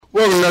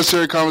Welcome to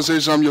Necessary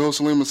Conversation. I'm your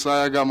host, Saleem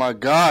Messiah. I got my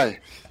guy,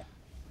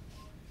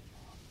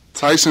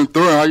 Tyson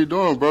Thonrton. How you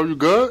doing, bro? You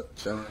good?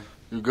 Chilling.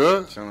 You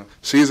good? Chilling.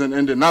 Season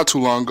ended not too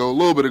long ago, a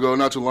little bit ago,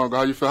 not too long ago.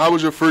 How you feel? How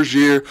was your first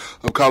year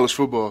of college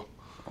football?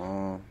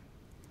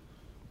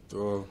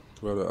 Through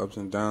the ups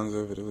and downs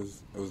of it, it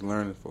was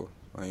learningful.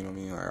 Like, you know what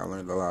I mean? Like, I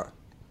learned a lot.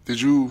 Did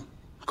you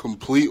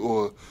complete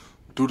or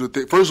do the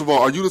thing? First of all,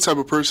 are you the type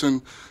of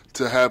person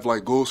to have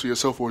like goals for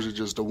yourself, or is it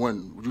just to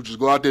win? Would you just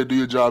go out there, do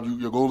your job,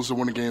 your goal is to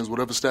win the games,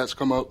 whatever stats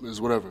come up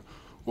is whatever?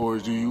 Or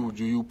do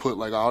you put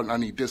like, I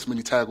need this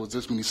many tackles,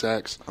 this many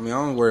sacks? I mean, I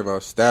don't worry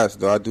about stats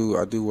though. I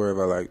do worry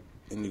about like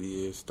end of the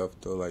year stuff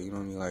though. Like, you know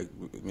what I mean?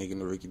 Like making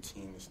the rookie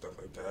team and stuff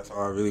like that. That's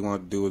all I really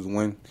want to do is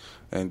win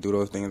and do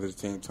those things at the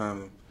same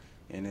time.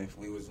 And if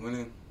we was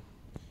winning,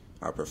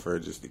 I prefer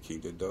just to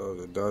keep the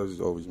dubs. The dubs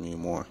always mean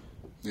more.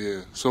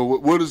 Yeah. So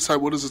what is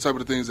the type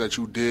of things that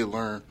you did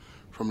learn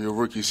from your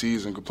rookie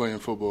season playing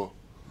football?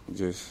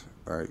 Just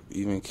like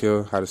even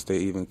kill, how to stay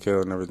even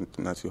kill, never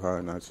not too high,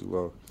 not too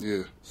low.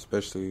 Yeah.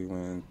 Especially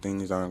when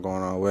things aren't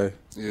going our way.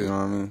 Yeah. You know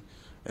what I mean?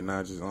 And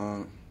not just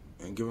and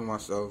giving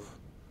myself,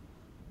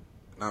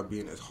 not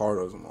being as hard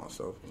on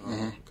myself, you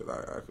know, because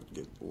I could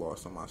get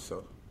lost on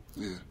myself.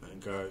 Yeah.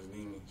 And guys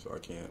need me, so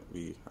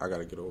I got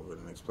to get over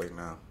the next play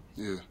now.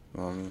 Yeah. You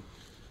know what I mean?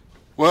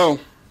 Well,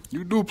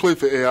 you do play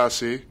for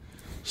AIC,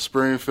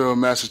 Springfield,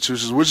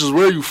 Massachusetts, which is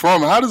where you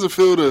from. How does it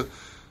feel to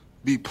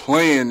be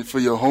playing for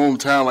your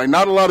hometown? Like,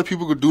 not a lot of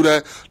people could do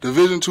that.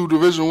 Division II,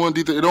 Division I,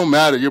 D3, it don't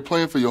matter. You're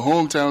playing for your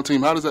hometown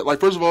team. How does that,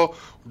 like, first of all,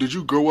 did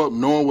you grow up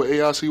knowing what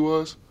AIC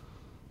was?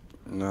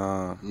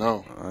 Nah.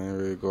 No. I ain't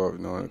really grow up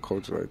knowing a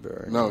coach like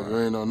that. No, you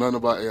ain't know nothing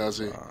about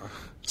AIC.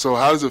 So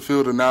how does it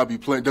feel to now be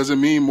playing? Does it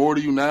mean more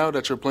to you now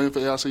that you're playing for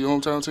AIC, your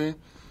hometown team?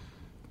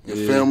 Your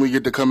family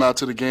get to come out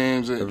to the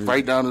games and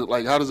fight down.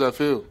 Like, how does that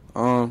feel?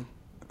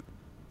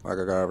 Like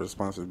I got a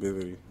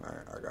responsibility.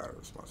 I got a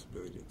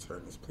responsibility to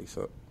turn this place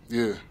up.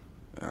 Yeah.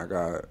 And I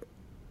got to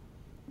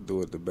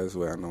do it the best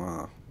way I know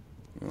how.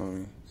 You know what I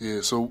mean?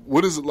 Yeah, so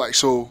what is it like?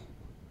 So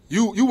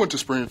you went to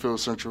Springfield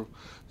Central.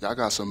 Y'all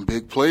got some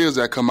big players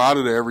that come out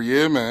of there every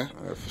year, man.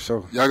 For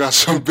sure. Y'all got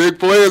some big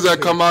players that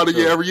come out of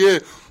here every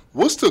year.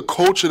 What's the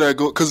culture that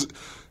go? Because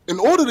in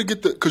order to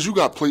get because you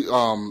got play,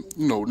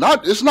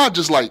 it's not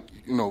just like,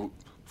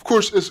 of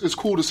course it's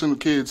cool to send the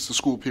kids to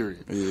school,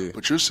 period. Yeah.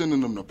 But you're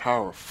sending them to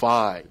Power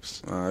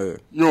Fives. Yeah.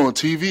 You're on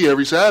TV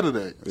every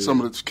Saturday. Yeah.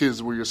 Some of the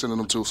kids where you're sending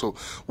them to. So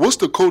what's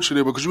the culture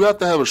there? Because you have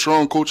to have a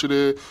strong culture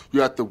there. You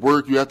have to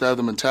work. You have to have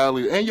the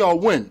mentality, and y'all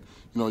win.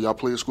 Y'all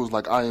play at schools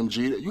like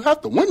IMG. You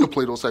have to win to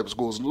play those type of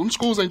schools. Them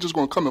schools ain't just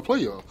going to come and play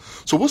y'all.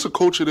 So what's the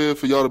culture there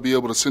for y'all to be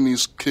able to send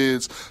these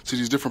kids to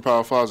these different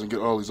Power Fives and get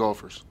all these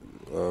offers?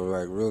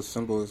 Like, real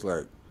simple. It's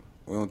like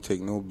we don't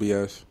take no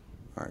BS.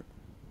 Like,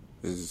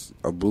 it's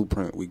a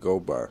blueprint we go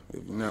by.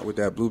 If you're not with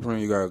that blueprint,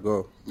 you got to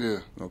go. Yeah.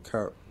 No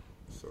cap.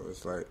 So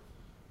it's like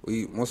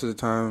most of the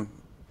time,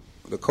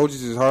 the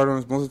coaches is hard on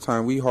us. Most of the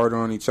time, we harder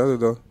on each other,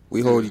 though.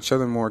 We hold each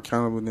other more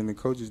accountable than the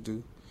coaches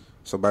do.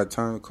 So by the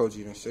time the coach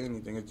even say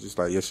anything, it's just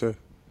like, yes, sir.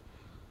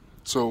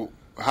 So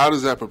how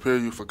does that prepare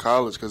you for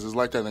college? Because it's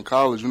like that in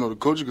college. The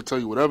coach could tell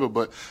you whatever,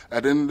 but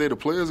at the end of the day, the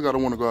players got to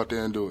want to go out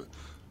there and do it.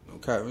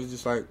 Okay, it's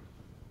just like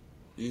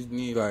you just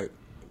need like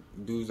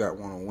dudes that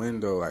want to win,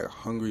 though, like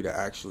hungry to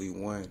actually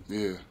win.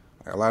 Yeah.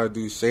 Like, a lot of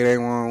dudes say they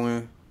want to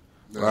win.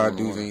 A lot of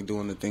dudes ain't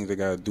doing the things they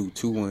got to do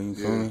to win, you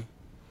feel me?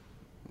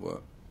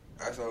 But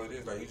that's all it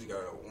is. Like, you just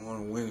got to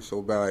want to win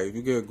so bad. Like, if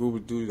you get a group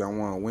of dudes that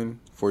want to win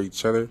for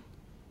each other,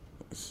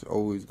 it's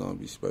always going to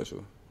be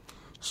special.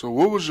 So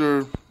what was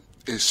your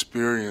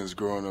experience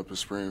growing up in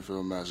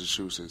Springfield,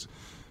 Massachusetts?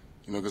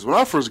 Because when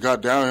I first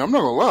got down here, I'm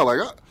not going to lie,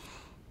 like,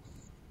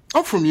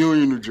 I'm from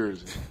Union, New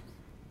Jersey.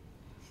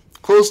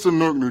 Close to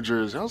Newark, New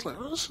Jersey. I was like,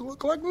 this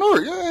look like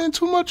Newark. Yeah, ain't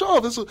too much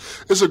off.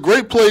 It's a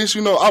great place,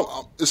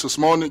 it's a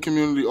small knit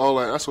community, all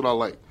that. That's what I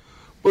like.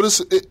 But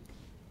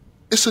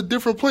it's a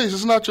different place.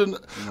 It's not your.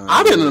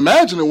 I didn't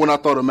imagine it when I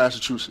thought of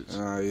Massachusetts.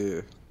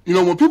 Yeah.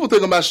 When people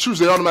think of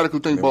Massachusetts, they automatically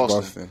think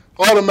Boston.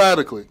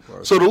 Automatically.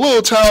 Boston. So the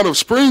little town of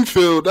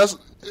Springfield, Boston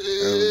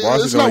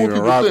it's don't not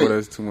even what rock people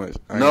with think. us too much.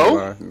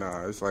 No?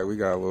 Nah, it's like we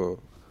got a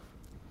little.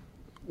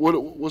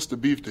 What's the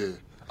beef there?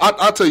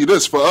 I'll tell you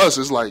this, for us,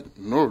 it's like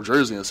North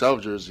Jersey and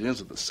South Jersey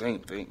isn't the same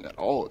thing at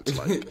all.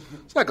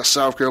 It's like a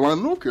South Carolina,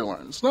 North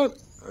Carolina. It's not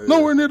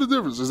nowhere near the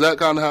difference. Is that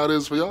kind of how it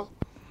is for y'all?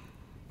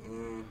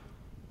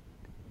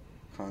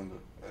 Kind of.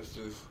 That's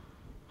just,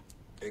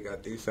 they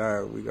got their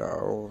side, we got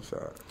our own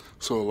side.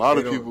 So a lot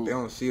of people, they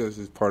don't see us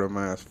as part of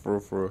Mass,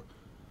 for real.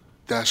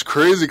 That's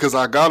crazy, because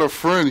I got a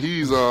friend,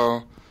 he's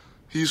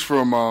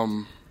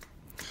from,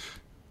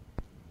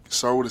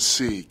 start with a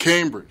C,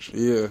 Cambridge.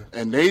 Yeah.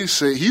 And he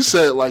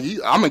said, like,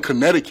 I'm in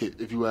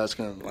Connecticut, if you ask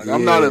him. Like,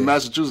 I'm not in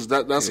Massachusetts.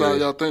 That's how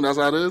y'all think? That's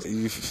how it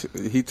is?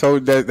 He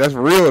told you that's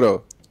real,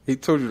 though. He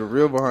told you the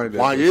real behind that.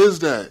 Why is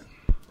that?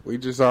 We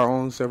just our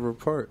own separate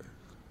part.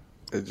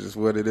 It's just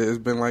what it is. It's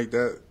been like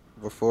that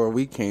before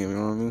we came, you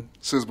know what I mean?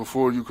 Since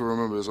before you can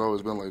remember, it's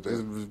always been like that.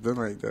 It's been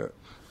like that.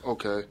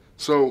 Okay.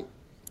 So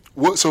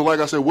So like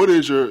I said, what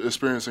is your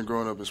experience in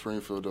growing up in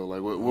Springfield though?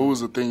 Like what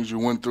was the things you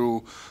went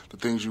through, the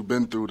things you've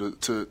been through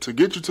to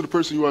get you to the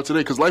person you are today?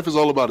 Because life is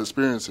all about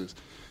experiences.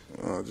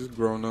 Just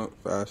growing up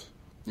fast.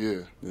 Yeah.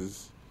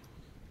 Just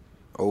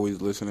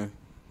always listening,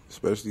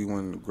 especially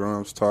when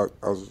grown-ups talk.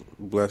 I was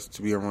blessed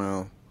to be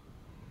around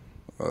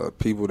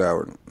people that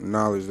were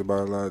knowledgeable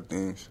about a lot of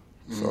things.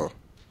 Mm-hmm. So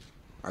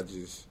I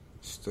just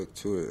stuck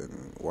to it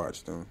and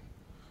watched them,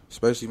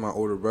 especially my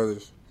older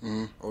brothers.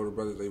 Mm-hmm. Older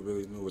brothers, they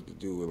really knew what to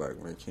do with, like,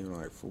 when it came to,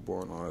 like,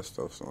 football and all that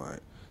stuff. So, like,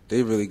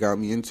 they really got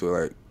me into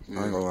it. Like,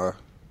 I ain't gonna lie.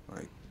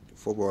 Like,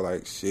 football,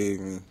 like,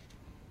 saved me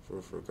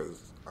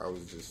because I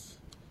was just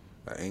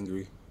an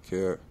angry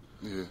kid.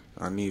 Yeah.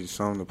 I needed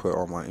something to put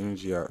all my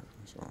energy out.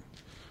 So,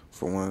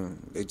 for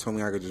one, they told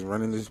me I could just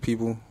run into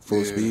people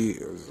full speed.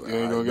 It was like, you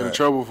ain't gonna get in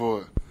trouble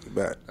for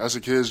it. That's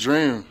a kid's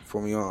dream.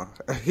 Put me on.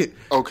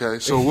 Okay,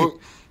 so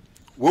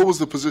what was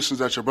the positions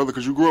that your brother,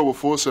 because you grew up with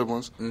 4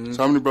 siblings, mm-hmm.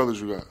 So how many brothers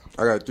you got?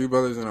 I got 3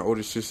 brothers and an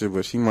older sister,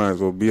 but she might as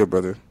well be a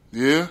brother.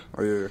 Yeah?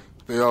 Oh, yeah.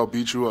 They all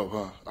beat you up,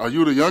 huh? Are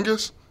you the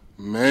youngest?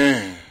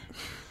 Man.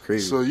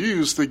 Crazy. So you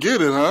used to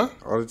get it, huh?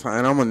 All the time,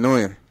 and I'm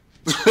annoying.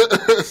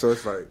 So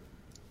it's like,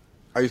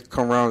 I used to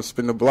come around and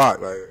spin the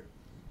block, like,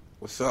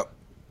 what's up?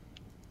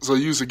 So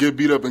you used to get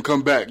beat up and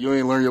come back. You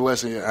ain't learned your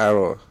lesson yet? At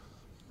all.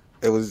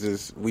 It was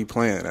just, we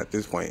playing at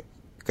this point.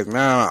 Because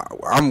now,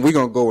 we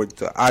going to go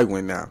into I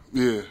win now.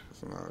 Yeah.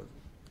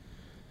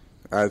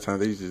 At the time,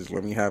 they used to just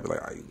let me have it, like,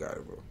 oh, you got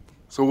it, bro.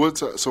 So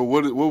what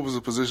was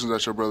the positions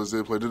that your brothers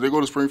did play? Did they go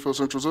to Springfield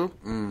Central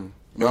too?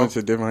 They went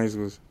to different high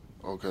schools.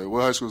 Okay,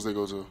 what high schools they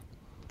go to?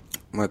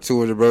 My 2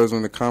 older brothers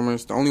went to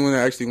Commerce. The only one that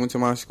actually went to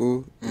my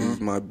school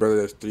is my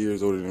brother that's 3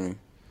 years older than me.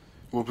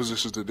 What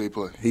positions did they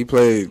play? He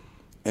played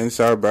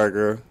inside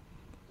backer.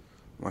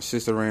 My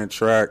sister ran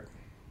track.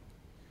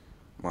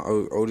 My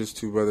oldest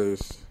 2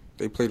 brothers,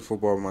 they played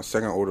football. My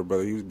second older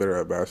brother, he was better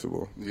at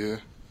basketball. Yeah.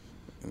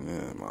 And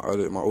then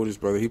my oldest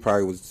brother, he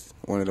probably was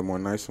one of the more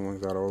nicer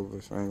ones out of all of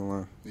us. I ain't gonna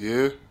lie.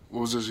 Yeah? What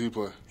was this he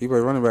play? He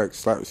played running back,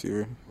 slot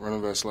receiver.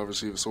 Running back, slot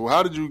receiver. So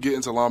how did you get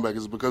into linebacker?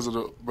 Is it because of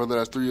the brother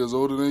that's 3 years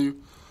older than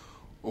you?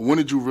 Or when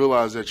did you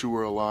realize that you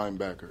were a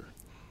linebacker?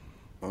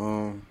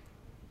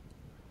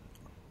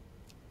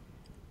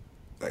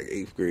 Like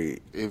 8th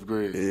grade. 8th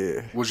grade?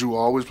 Yeah. Was you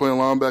always playing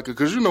linebacker?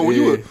 Because, when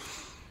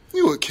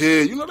you were a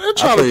kid, they're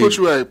trying to put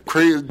you at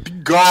crazy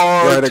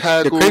guard,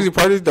 tackle. The crazy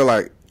part is, though,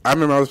 like, I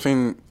remember I was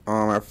playing,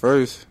 at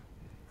first,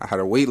 I had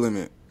a weight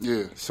limit.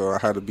 Yeah. So I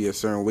had to be a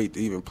certain weight to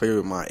even play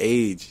with my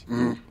age.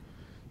 Mm-hmm.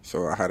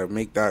 So I had to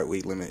make that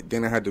weight limit.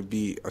 Then I had to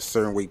be a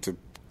certain weight to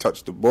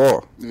touch the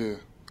ball. Yeah.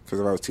 Because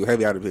if I was too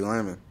heavy, I had to be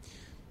lineman.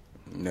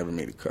 Never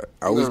made the cut.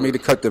 I always made the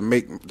cut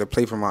to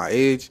play for my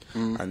age.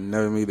 Mm-hmm. I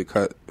never made the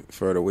cut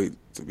for the weight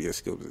to be a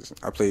skill position.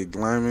 I played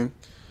lineman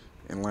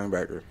and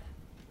linebacker.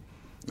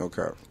 No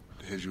cap.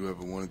 Had you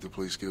ever wanted to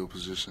play skill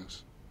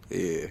positions?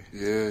 Yeah.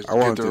 Yeah. I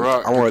wanted to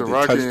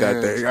touch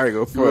that thing. I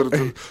go for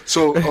it.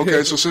 So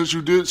since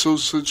you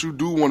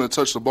do want to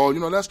touch the ball,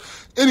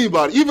 that's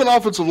anybody, even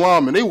offensive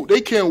linemen,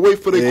 they can't wait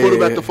for their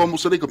quarterback to fumble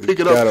so they can pick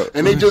it up,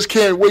 and they just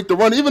can't wait to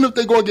run. Even if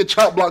they're going to get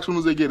chop blocks as soon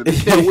as they get it, they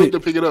can't wait to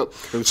pick it up.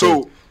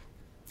 So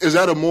is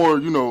that a more,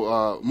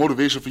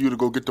 motivation for you to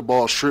go get the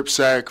ball, strip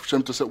sack,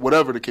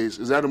 whatever the case?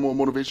 Is that a more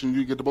motivation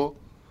you to get the ball?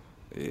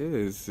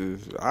 Yeah,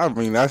 I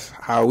mean, that's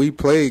how we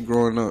played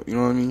growing up, you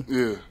know what I mean?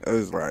 Yeah.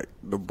 It's like,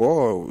 the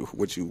ball,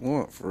 what you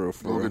want, for real.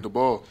 Go get the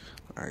ball.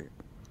 Like,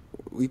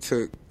 we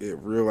took it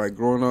real, like,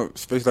 growing up,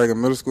 especially, like, in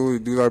middle school, the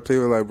dudes I played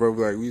with, like, bro,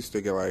 like, we used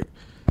to get, like,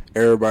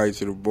 everybody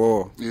to the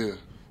ball. Yeah.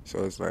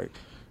 So it's like,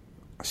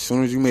 as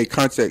soon as you made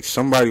contact,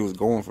 somebody was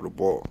going for the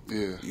ball.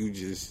 Yeah.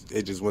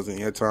 It just wasn't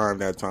your time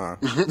that time.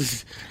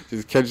 Just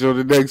catch it on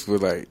the next one,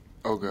 like,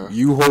 okay.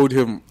 You hold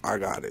him, I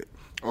got it.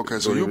 Okay,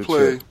 so you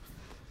play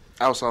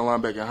outside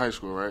linebacker in high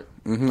school, right?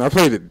 Mm-hmm. I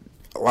played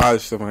a lot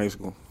of stuff in high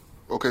school.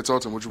 Okay,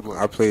 talk to me. What you play?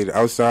 I played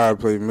outside. I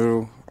played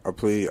middle.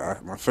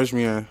 My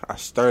freshman year, I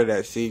started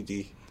at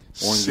safety.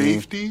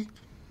 Safety?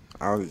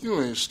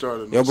 You ain't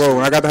started. No bro, safety.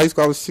 When I got to high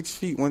school, I was 6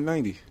 feet,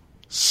 190.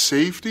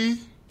 Safety?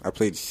 I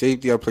played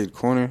safety. I played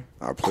corner.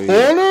 Corner?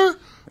 Yeah.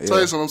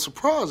 Tyson, I'm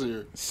surprised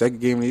here. Second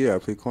game of the year, I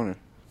played corner.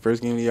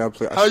 First game of the year, I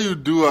played. How you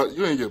do?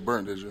 You ain't get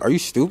burnt, did you? Are you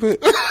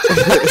stupid?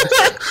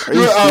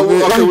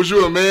 Okay, was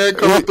you a man?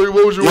 Cover 3?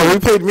 What was you? Yeah, we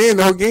played man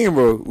the whole game,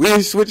 bro. We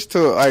didn't switch to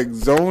like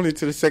zone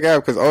into the second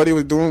half because all they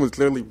was doing was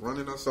literally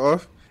running us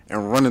off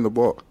and running the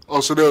ball. Oh,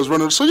 so they was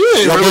running. So you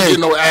ain't really getting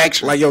no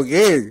action. Like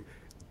gang,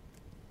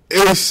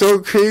 it was so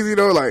crazy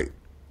though. Like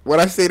when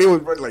I say they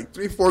was running like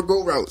 3-4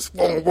 go routes,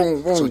 boom,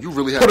 boom, boom. So you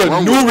really had put to a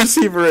run new with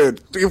receiver in.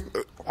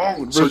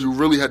 So you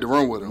really had to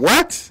run with him.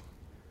 What?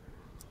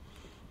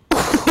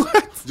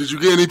 Did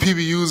you get any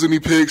PBUs, any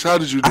picks? How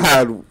did you do?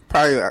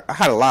 I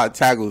had a lot of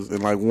tackles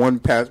and like one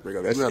pass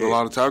breakup. You had a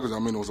lot of tackles. I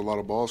mean, there was a lot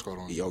of balls caught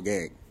on you. Yo,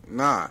 gang.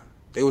 Nah,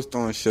 they was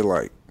throwing shit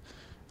like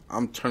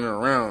I'm turning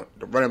around,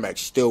 the running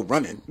back's still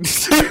running.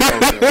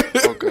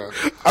 Okay.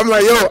 I'm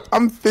like, yo,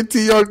 I'm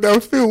 15 yards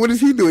downfield. What is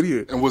he doing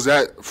here? And was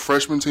that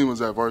freshman team? Or was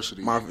that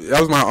varsity?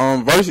 That was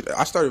my varsity.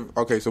 I started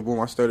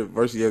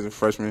varsity as a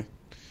freshman.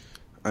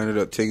 I ended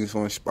up taking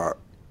someone's spot.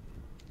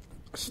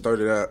 I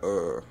started at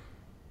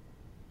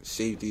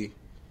safety.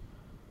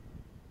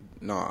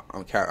 No,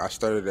 I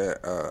started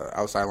at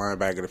outside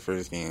linebacker the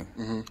first game.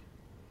 Mm-hmm.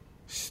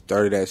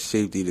 Started at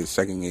safety the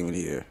second game of the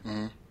year.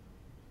 Mm-hmm.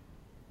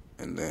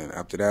 And then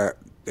after that,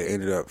 they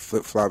ended up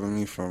flip-flopping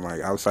me from,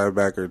 like, outside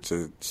backer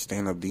to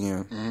stand-up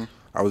DM. Mm-hmm.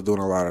 I was doing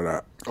a lot of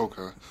that.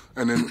 Okay.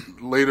 And then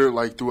later,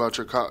 like, throughout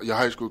your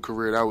high school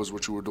career, that was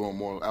what you were doing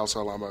more,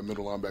 outside linebacker,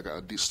 middle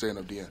linebacker,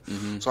 stand-up DM.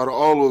 Mm-hmm. So out of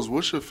all those,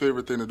 what's your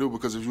favorite thing to do?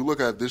 Because if you look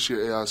at this year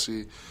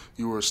AIC,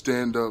 you were a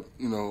stand-up,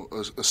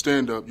 a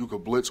stand-up, you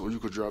could blitz or you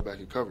could drop back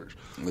in coverage.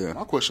 Yeah.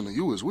 My question to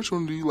you is, which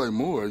one do you like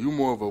more? Are you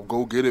more of a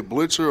go-get-it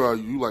blitzer, or are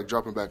you like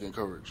dropping back in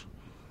coverage?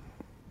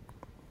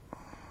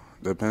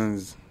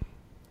 Depends.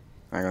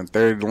 Like on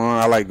third and long,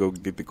 I like go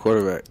get the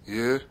quarterback.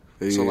 Yeah?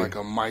 So like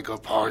a Micah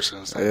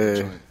Parsons type of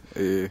joint.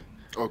 Yeah.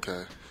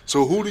 Okay.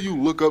 So who do you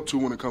look up to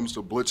when it comes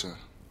to blitzing?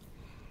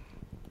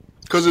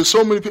 Because there's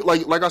so many people.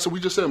 Like I said,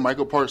 we just said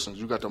Micah Parsons.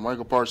 You got the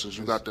Micah Parsons.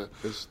 You got the.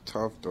 It's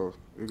tough though.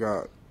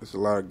 It's a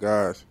lot of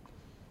guys.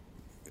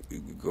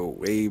 You could go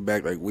way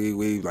back, like way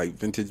like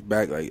vintage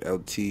back, like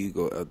LT. We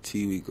go LT.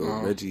 We go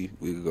Reggie.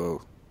 We could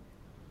go.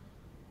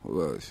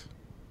 Who else?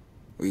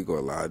 We go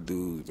a lot of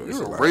dudes.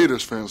 You're a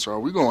Raiders fan, sir.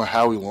 We going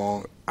Howie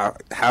Long.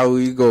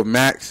 Howie, go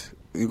Max.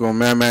 We go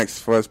Mad Max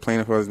for us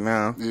playing for us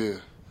now. Yeah. You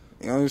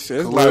know what I'm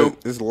saying?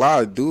 There's a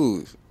lot of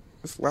dudes.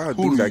 There's a lot of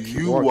dudes that keep Who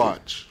do you walking.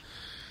 watch?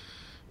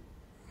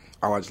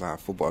 I watch a lot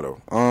of football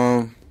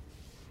though.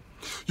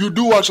 You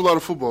do watch a lot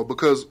of football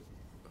because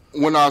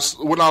when I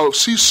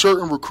see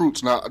certain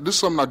recruits, now this is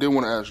something I did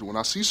want to ask you. When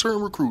I see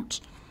certain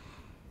recruits,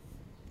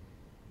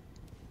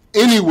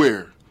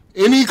 anywhere,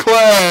 any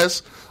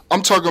class,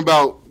 I'm talking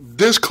about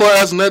this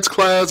class, next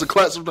class, a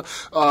class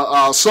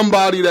of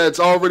somebody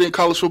that's already in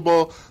college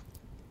football.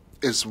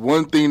 It's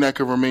one thing that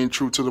can remain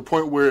true to the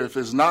point where if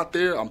it's not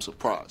there, I'm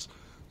surprised.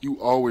 You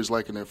always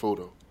liking their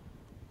photo.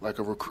 Like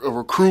a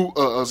recruit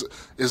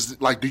is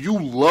like, do you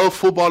love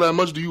football that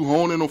much? Do you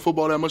hone in on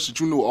football that much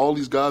that you know all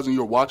these guys and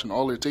you're watching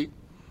all their tape?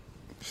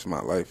 It's my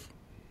life.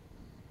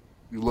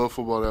 You love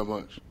football that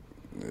much?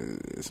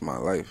 It's my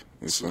life.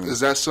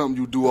 Is that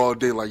something you do all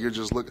day? Like you're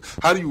just looking.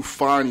 How do you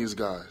find these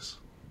guys?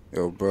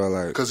 Yo, bro,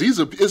 like, because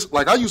it's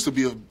like I used to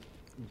be a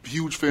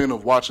huge fan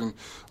of watching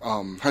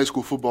high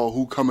school football,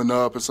 who coming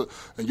up,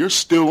 and you're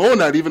still on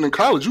that even in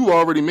college. You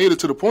already made it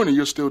to the point, and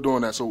you're still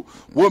doing that. So,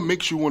 what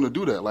makes you want to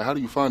do that? Like, how do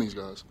you find these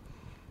guys?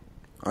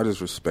 I just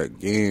respect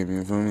game.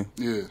 You feel me?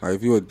 Yeah. Like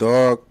if you're a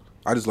dog,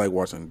 I just like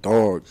watching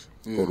dogs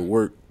go to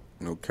work.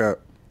 No cap.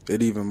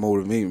 It even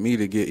motivated me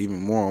to get even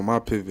more on my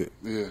pivot.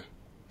 Yeah.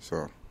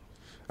 So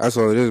that's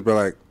all it is. But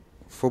like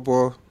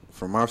football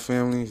for my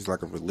family is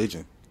like a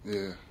religion.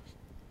 Yeah.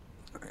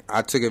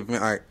 I took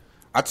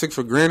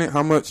for granted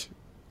how much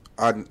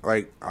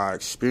I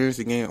experienced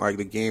the game, like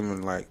the game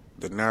and like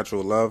the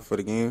natural love for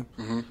the game.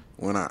 Mm-hmm.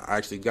 When I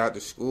actually got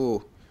to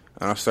school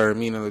and I started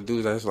meeting other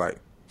dudes, that's like,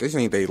 this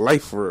ain't their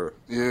life for real.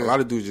 Yeah. A lot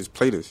of dudes just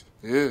play this.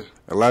 Yeah.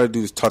 A lot of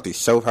dudes taught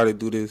themselves how to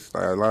do this.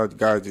 Like a lot of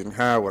guys didn't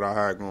have what I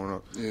had growing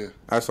up. Yeah.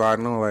 That's why I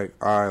know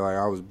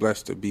I was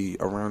blessed to be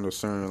around a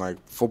certain like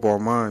football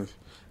minds.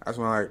 That's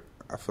why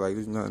I feel like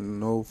there's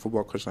no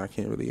football question I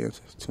can't really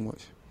answer too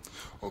much.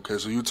 Okay,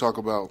 so you talk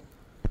about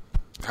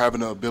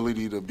having the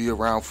ability to be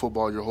around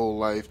football your whole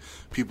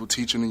life, people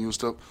teaching you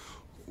stuff.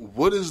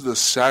 What is the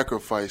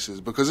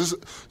sacrifices? Because it's,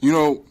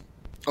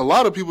 a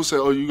lot of people say,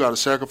 oh, you got to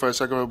sacrifice,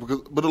 but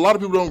a lot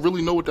of people don't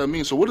really know what that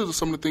means. So what are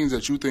some of the things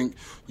that you think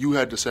you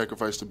had to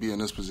sacrifice to be in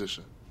this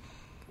position?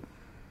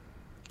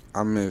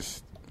 I've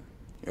missed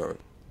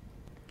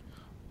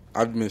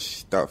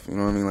stuff, you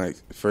know what I mean? Like,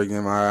 for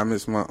example, I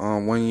missed my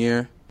 1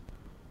 year.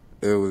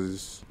 I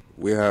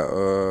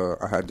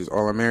had this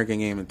All-American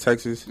game in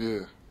Texas.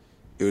 Yeah.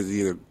 It was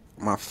either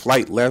my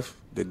flight left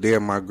the day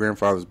of my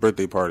grandfather's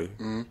birthday party.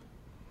 Mm-hmm.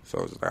 So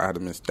it was like I had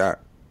to miss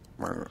that.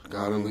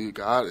 Gotta leave.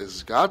 God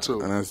is got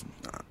to. And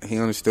he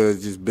understood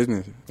it's just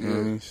business. You know what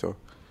I mean? So,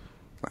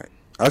 like,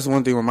 that's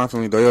one thing with my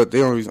family, though.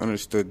 They always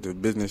understood the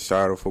business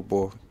side of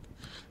football.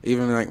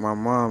 Even, like, my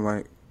mom,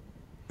 like,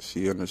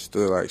 she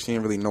understood, like, she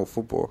didn't really know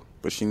football,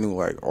 but she knew,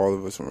 like, all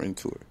of us were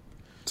into it.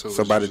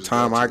 So by the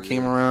time I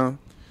came around,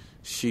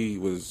 she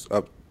was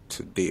up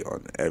to date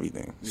on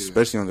everything,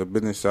 especially on the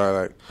business side.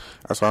 Like,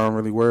 that's why I don't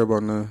really worry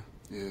about nothing.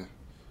 Yeah.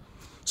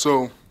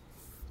 So,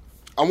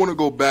 I want to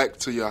go back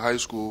to your high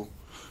school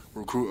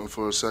recruiting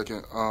for a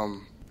second.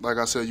 Like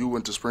I said, you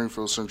went to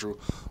Springfield Central.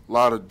 A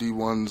lot of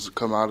D1s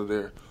come out of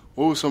there.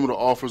 What were some of the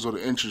offers or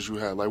the interests you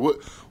had? Like,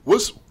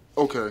 what's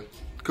okay?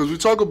 Because we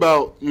talk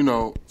about,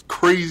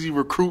 crazy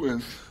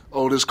recruiting.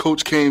 Oh, this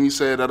coach came, he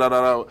said,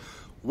 da-da-da-da.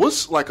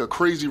 What's like a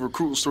crazy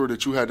recruiting story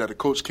that you had that a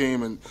coach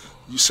came and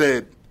you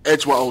said,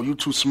 oh, you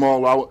too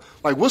small?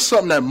 Like, what's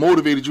something that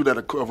motivated you that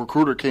a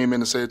recruiter came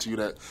in and said to you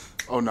that,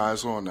 oh, nah,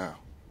 it's on now?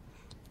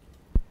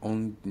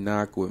 Only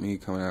knock with me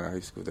coming out of high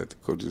school that the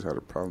coaches had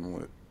a problem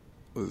with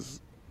was,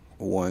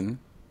 one,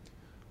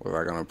 was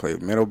I going to play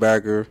middle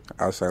backer,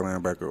 outside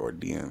linebacker, or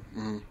DM?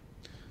 Mm-hmm.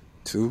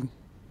 Two,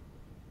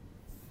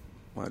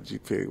 my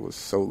GPA was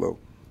so low.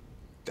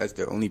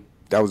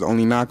 That was the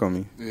only knock on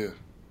me. Yeah.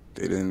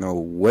 They didn't know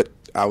what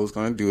I was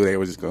gonna do. They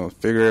were just gonna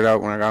figure it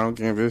out when I got on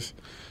campus.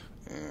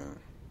 And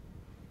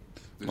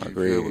my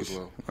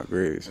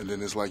grades. And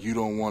then it's like you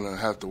don't want to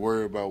have to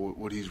worry about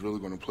what he's really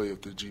going to play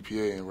if the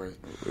GPA ain't right.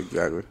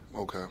 Exactly.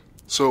 Okay.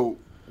 So,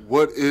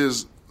 what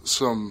is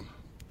some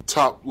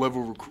top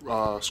level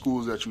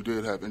schools that you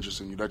did have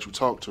interest in you that you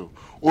talked to,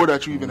 or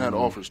that you even had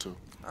offers to?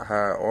 I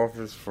had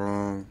offers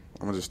from.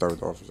 I'm gonna just start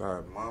with the offers. I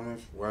had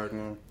Monmouth,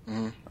 Wagner.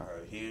 Mm-hmm. I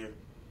had here.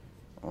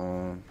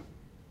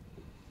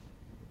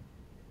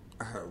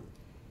 I had a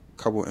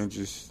couple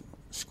interest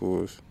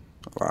schools.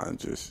 A lot of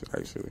interest,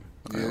 actually.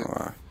 I don't know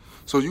why.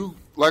 So you,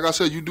 like I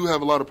said, you do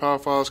have a lot of Power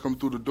Fives come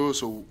through the door.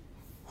 So,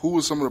 who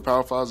were some of the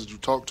Power Fives that you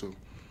talked to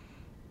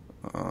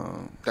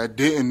that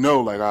didn't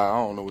know? Like, I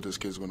don't know what this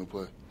kid's going to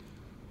play.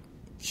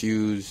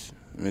 Hughes,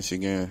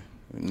 Michigan,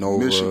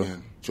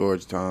 Nova,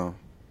 Georgetown.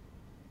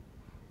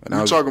 And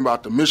you're talking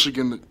about the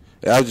Michigan?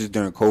 Yeah, I was just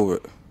during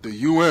COVID. The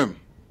UM.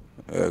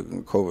 Yeah,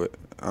 COVID.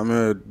 I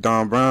remember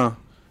Don Brown.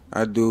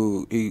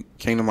 He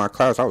came to my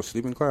class. I was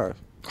sleeping in class.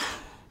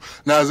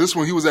 Now, is this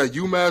when he was at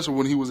UMass or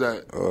when he was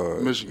at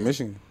Michigan?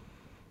 Michigan.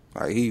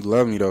 Like, he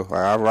loved me, though. Like,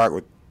 I rock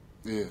with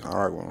him.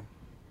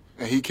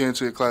 And he came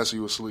to your class and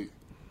you were asleep.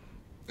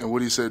 And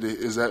what he said,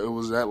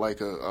 was that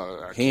like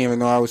a he didn't even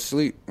know I was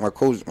asleep. My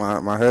coach,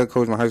 my head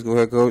coach, my high school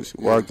head coach,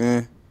 walked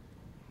in.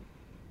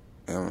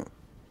 And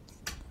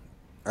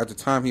at the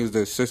time, he was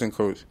the assistant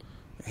coach.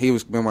 He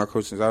was been my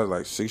coach since I was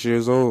like 6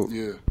 years old.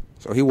 Yeah.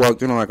 So he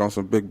walked in on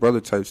some big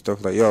brother type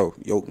stuff, like, yo,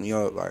 yoke me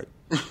up, like,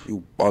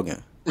 you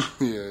bugging.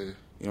 Yeah.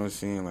 You know what I'm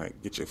saying?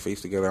 Like, get your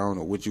face together. I don't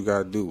know what you got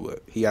to do,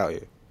 but he out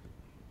here.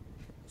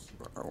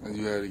 And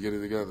you had to get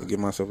it together. Get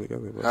myself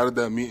together. Bro. How did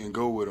that meeting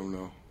go with him,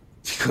 though?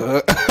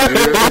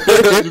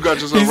 You got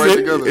yourself right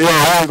together. Yeah,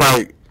 I was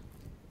like,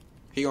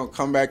 he going to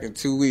come back in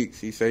 2 weeks.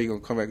 He said he going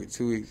to come back in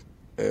 2 weeks.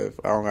 If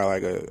I don't got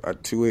like a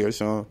 2-8 or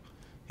something,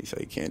 he said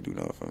he can't do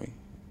nothing for me.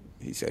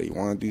 He said he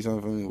want to do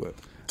something for me, but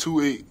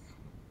 2-8.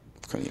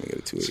 Couldn't even get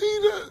a 2-8. See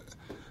that?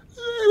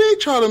 They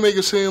try to make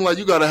it seem like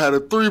you gotta have a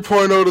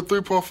 3.0 to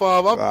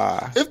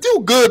 3.5. If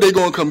you good, they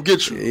gonna come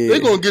get you. Yeah. They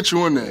gonna get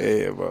you in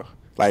there. Yeah, bro.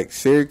 Like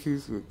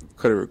Syracuse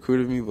could have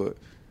recruited me, but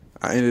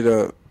I ended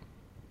up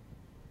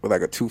with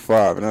like a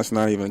 2.5, and that's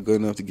not even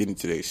good enough to get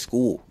into their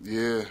school.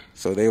 Yeah.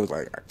 So they was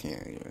like, I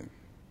can't even.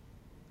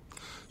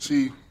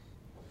 See,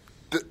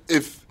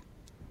 if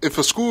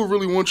a school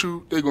really wants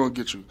you, they gonna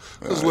get you.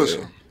 Cause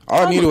listen,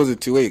 all I needed was a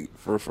 2.8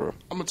 for.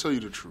 I'm gonna tell you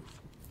the truth.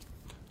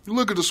 You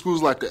look at the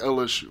schools like the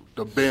LSU,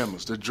 the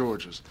Bamas, the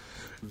Georgias.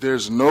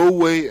 There's no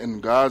way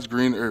in God's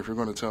green earth you're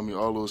going to tell me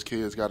all those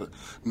kids got to.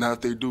 Now, if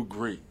they do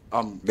great,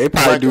 they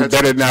probably do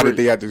better now that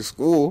they at the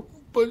school.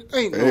 But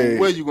ain't no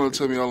way you're going to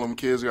tell me all them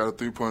kids got a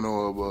 3.0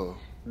 or above.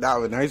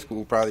 Not in high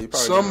school, probably.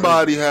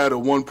 Somebody had a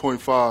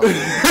 1.5.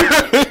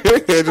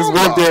 Just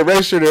went up there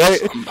registered, right?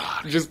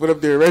 Somebody. Just went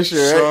up there registered,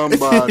 right?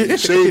 Somebody.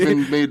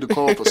 Saban made the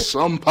call for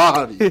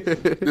somebody.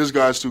 This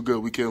guy's too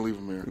good. We can't leave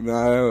him here.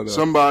 Nah, I don't know.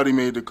 Somebody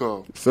made the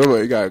call.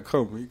 Somebody got to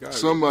come.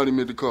 Somebody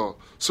made the call.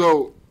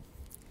 So,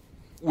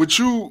 with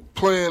you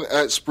playing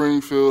at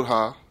Springfield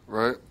High,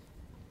 right?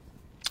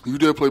 You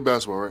did play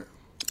basketball, right?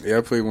 Yeah,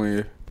 I played 1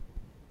 year.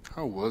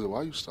 How was it?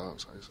 Why you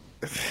stopped, Tyson?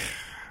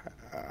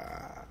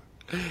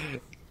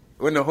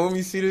 When the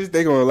homies see this,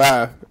 they gonna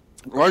laugh.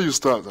 Why you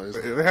stop,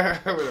 Tyson?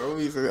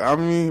 I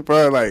mean,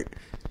 bro, like,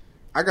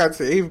 I got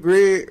to 8th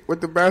grade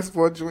with the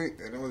basketball joint,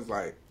 and it was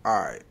like,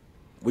 all right,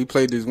 we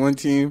played this one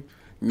team,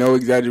 no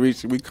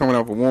exaggeration, we coming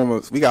out for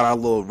warm-ups, we got our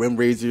little rim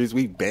raisers,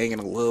 we banging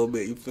a little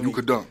bit, you feel me? You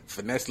could dunk.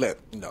 Finesse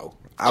left, no.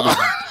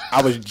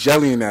 I was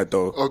jellying that,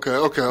 though. Okay.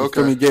 You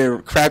feel me,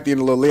 getting crafty in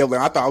a little layup, like,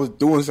 I thought I was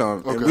doing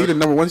something. Okay. And we the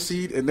number 1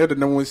 seed, and they're the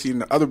number 1 seed in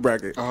the other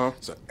bracket,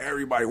 so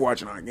everybody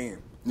watching our game.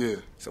 Yeah.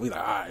 So we like,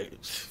 all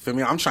right, feel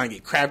me? I'm trying to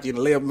get crafty in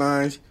the layup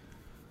lines.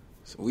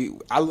 So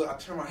I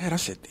turned my head. I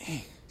said,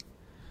 dang,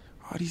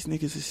 all these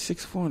niggas is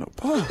 6'4" and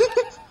above.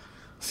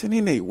 Sitting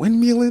in they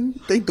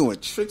windmilling. They doing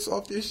tricks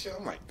off this shit.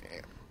 I'm like,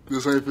 damn.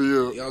 This ain't for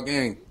you. Yo,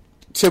 gang,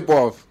 tip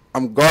off.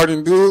 I'm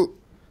guarding dude.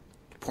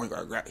 Point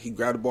guard. He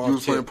grabbed the ball. You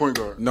was playing point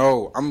guard?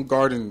 No, I'm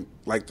guarding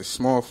like the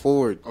small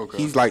forward. Okay.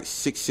 He's like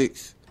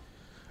 6'6".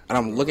 And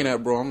I'm looking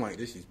at bro. I'm like,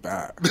 this is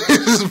bad.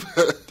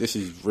 This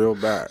is real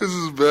bad. This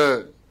is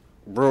bad.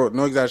 Bro,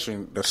 no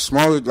exaggeration. The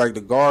smallest, like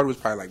the guard was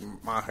probably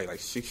like my height,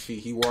 like 6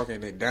 feet. He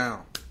walking it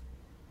down.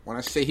 When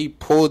I say he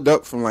pulled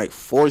up from like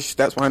 4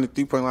 steps behind the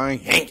 3-point line,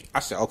 Hank,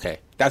 I said, okay,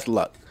 that's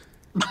luck.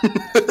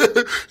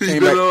 He's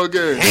been all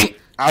game.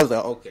 Hank. I was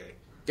like, okay.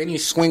 Then you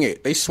swing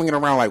it. They swing it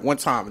around like one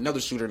time. Another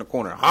shooter in the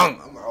corner.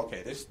 Hung. I'm like,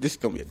 okay, this is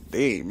gonna be a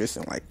day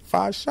missing like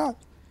 5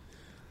 shots.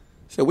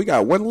 So we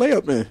got one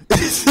layup in.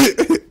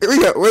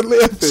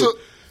 So,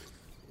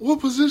 what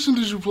position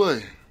did you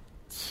play?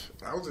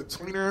 I was a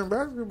tweener in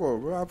basketball,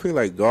 bro. I played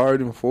like guard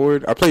and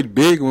forward. I played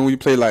big when we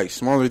played like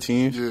smaller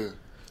teams. Yeah.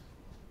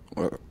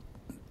 Well,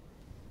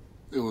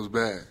 it was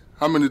bad.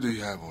 How many did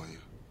you have on you?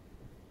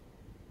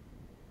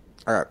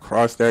 I got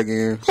crossed that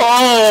game.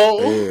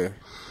 Oh! Yeah.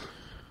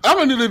 How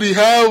many did he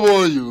have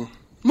on you?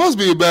 Must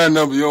be a bad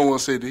number. You don't want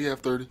to say, did he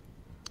have 30?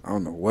 I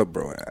don't know what,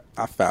 bro.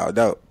 I fouled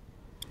out.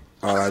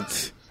 I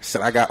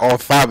said I got all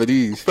 5 of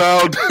these.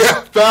 Fouled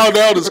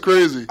out is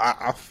crazy.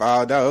 I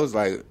fouled out. It was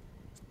like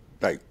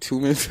 2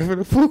 minutes into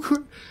the full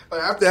court.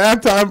 Like after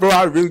halftime, bro,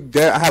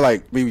 I had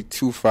like maybe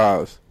 2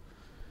 fouls.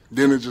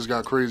 Then it just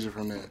got crazy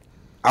from there.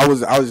 I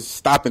was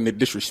stopping the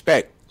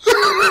disrespect.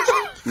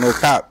 No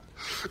cop.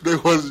 They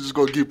wasn't just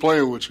gonna keep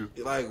playing with you.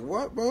 Like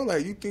what, bro?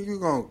 Like you think you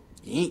gonna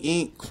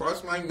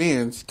cross my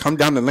mans, come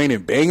down the lane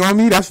and bang on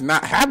me? That's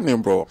not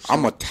happening, bro.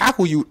 I'm gonna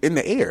tackle you in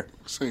the air.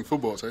 Same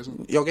football,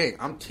 Tyson. Yo, gang,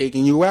 I'm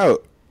taking you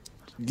out.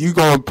 You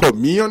gonna put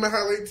me on the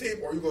highlight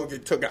tape or you gonna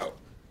get took out?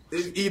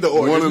 It's either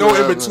or. There's no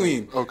in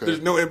between. Okay.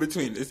 There's no in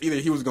between. It's either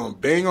he was gonna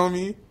bang on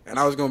me and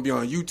I was gonna be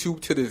on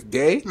YouTube to this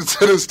day.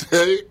 To this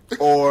day.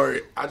 Or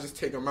I just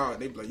take him out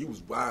and they be like, you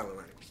was wilding.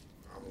 Like,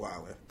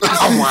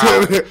 I'm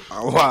wilding.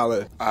 I'm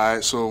wilding.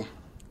 Alright, so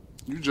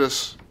you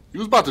was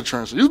about to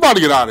transfer. You was about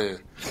to get out of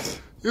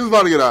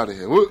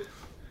here.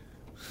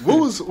 What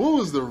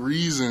was the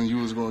reason you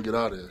was gonna get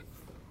out of here?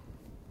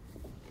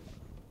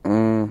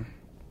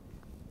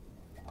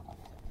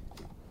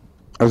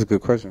 That's a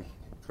good question.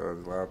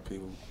 Because a lot of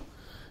people,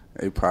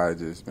 they probably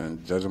just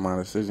been judging my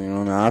decision. You know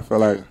what I mean? I feel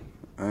like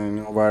ain't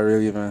nobody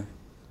really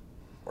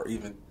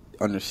even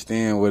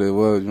understand what it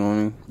was. You know what I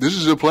mean? This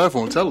is your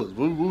platform. Tell us.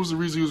 What was the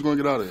reason you was going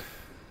to get out of here?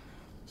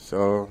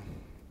 So,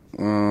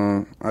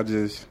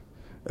 there's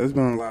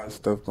been a lot of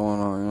stuff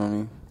going on. You know what I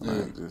mean? Yeah.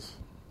 Like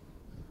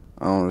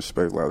I don't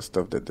respect a lot of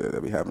stuff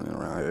that be happening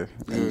around here.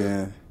 Yeah. And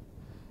then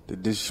the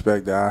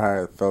disrespect that I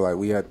had felt like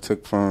we had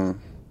took from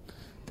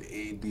the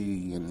AD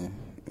and the,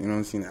 you know what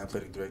I'm saying, the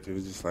athletic director. It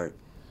was just like,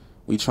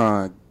 we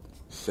trying to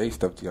say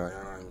stuff to y'all.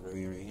 Y'all ain't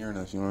really even hearing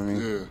us, you know what I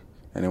mean? Yeah.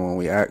 And then when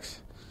we asked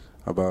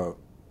about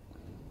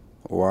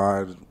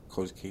why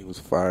Coach K was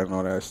fired and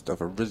all that stuff,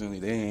 originally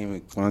they ain't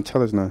even want to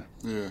tell us nothing.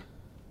 Yeah.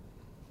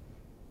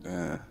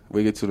 Yeah.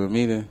 We get to the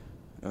meeting,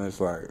 and it's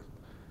like,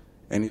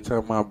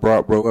 anytime my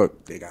broke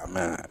up, they got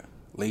mad.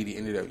 Lady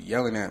ended up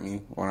yelling at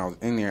me when I was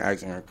in there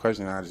asking her a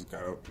question. I just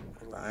got up.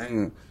 I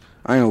ain't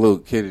a little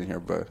kid in here,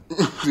 but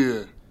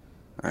yeah.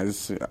 I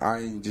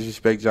ain't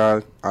disrespect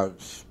y'all. I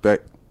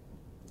respect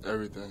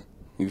everything.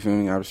 You feel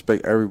me? I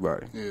respect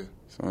everybody. Yeah.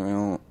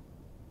 So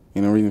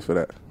ain't no reason for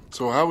that.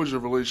 So how was your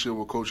relationship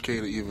with Coach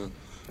K to even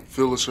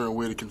feel a certain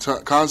way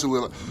to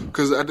constantly?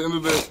 Because at the end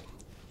of the day,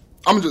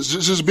 I'm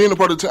just being a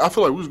part of the team. I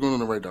feel like we was going in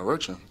the right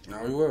direction.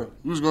 No, we were.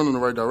 We was going in the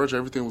right direction.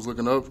 Everything was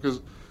looking up because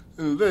at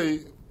the end of the day,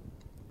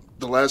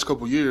 the last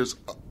couple of years,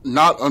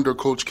 not under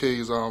Coach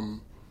K's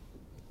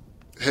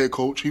head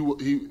coach,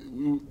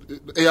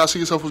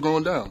 AIC itself was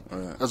going down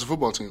as a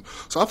football team.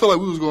 So I feel like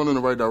we was going in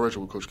the right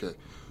direction with Coach K.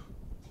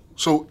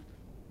 So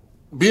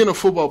being a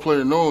football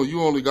player, knowing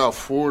you only got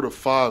 4 to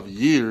 5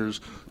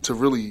 years to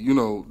really,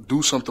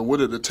 do something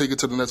with it, to take it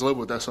to the next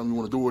level if that's something you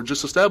want to do, or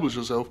just establish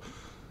yourself.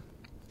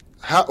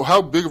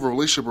 How big of a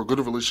relationship or good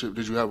of a relationship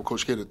did you have with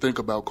Coach K to think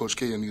about Coach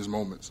K in these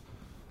moments?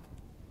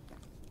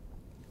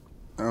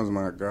 That was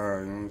my guy,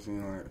 you know what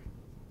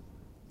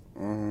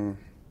I'm saying?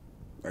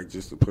 Like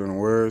just to put in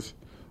words,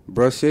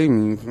 bruh saved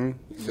me, you feel me?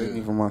 He saved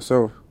me from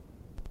myself.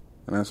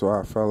 And that's why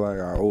I felt like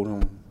I owed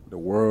him the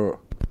world,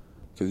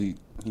 because he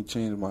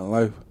changed my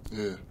life.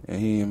 Yeah. And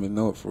he didn't even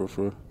know it for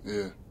real.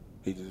 Yeah.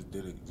 He just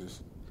did it,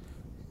 just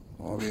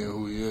being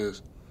who he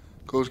is.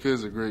 Coach K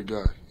is a great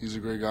guy. He's a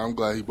great guy. I'm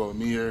glad he brought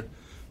me here.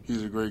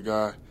 He's a great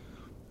guy.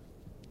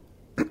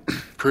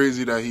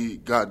 Crazy that he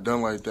got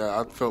done like that.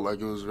 I felt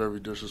like it was very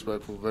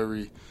disrespectful,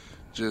 very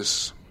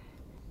just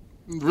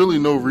really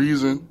no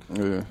reason.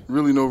 Yeah.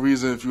 Really no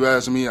reason. If you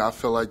ask me, I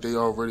felt like they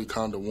already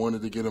kind of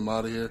wanted to get him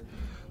out of here.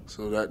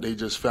 So that they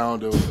just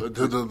found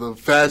the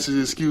fastest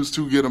excuse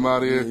to get him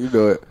out of here. Yeah, you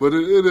know it. But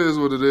it is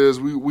what it is.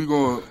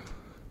 We're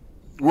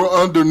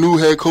under new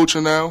head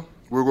coaching now.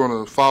 We're going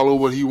to follow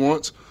what he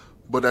wants.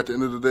 But at the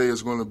end of the day,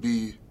 it's going to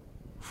be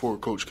for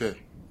Coach K.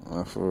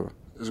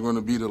 It's going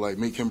to be to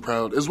make him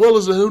proud, as well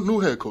as the new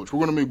head coach. We're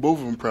going to make both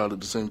of them proud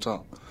at the same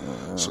time,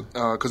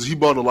 because he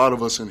brought a lot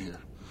of us in here.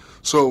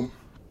 So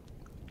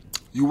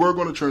you were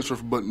going to transfer,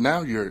 but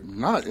now you're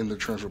not in the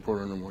transfer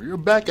portal anymore. You're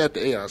back at the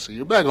AIC.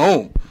 You're back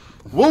home.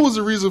 What was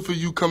the reason for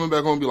you coming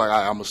back home and be like, all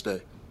right, I'm going to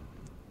stay?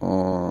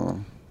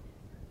 No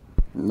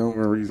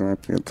reason I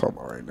can't talk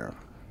about right now.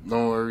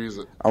 No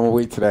reason. I'm going to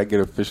wait till I get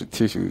official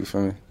tissue, you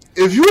feel me?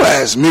 If you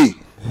ask me,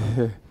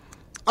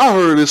 I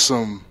heard there's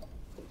some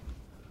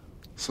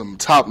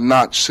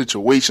top-notch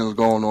situations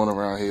going on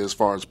around here as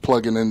far as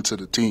plugging into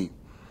the team.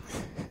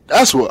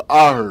 That's what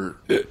I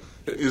heard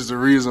is the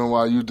reason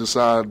why you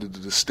decided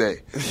to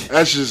stay.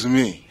 That's just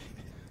me.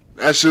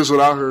 That's just what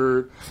I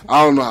heard.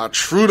 I don't know how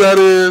true that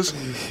is.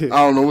 I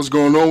don't know what's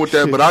going on with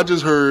that, but I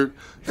just heard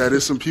that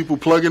there's some people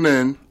plugging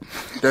in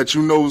that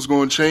you know is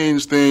going to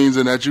change things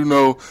and that you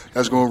know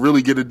that's going to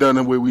really get it done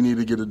the way we need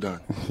to get it done.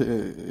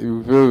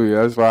 You feel me?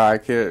 That's why I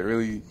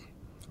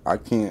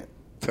can't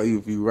tell you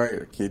if you're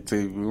right. I can't tell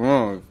you if you're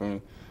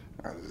wrong.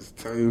 I just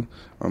tell you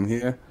I'm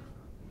here.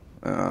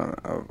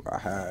 I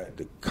had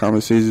the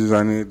conversations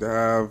I needed to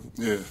have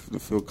to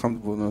feel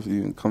comfortable enough to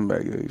even come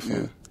back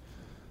here.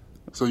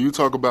 So you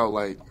talk about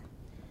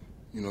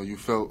you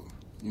felt,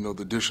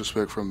 the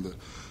disrespect from the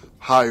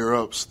higher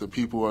ups, the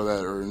people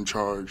that are in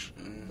charge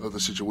of the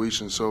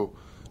situation. So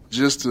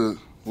just to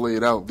lay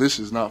it out, this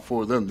is not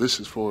for them. This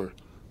is for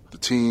the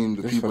team,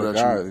 the people that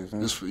guys,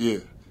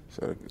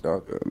 So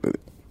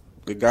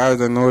the guys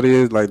that know it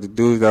is, like the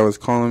dudes that was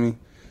calling me,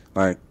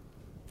 like,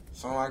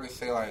 something I could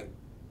say, like,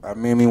 I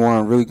made me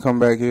want to really come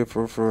back here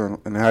for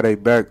and how they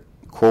back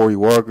Corey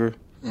Walker,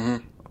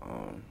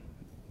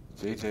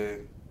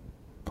 JJ,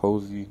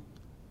 Posey,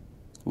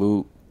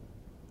 Luke,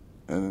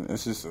 and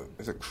it's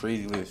a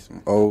crazy list.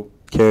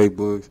 OK,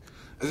 Books,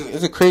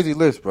 it's a crazy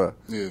list, bro.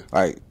 Yeah,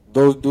 like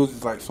those dudes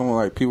is like someone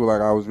like people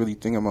like I was really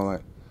thinking about,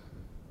 like,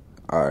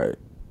 all right,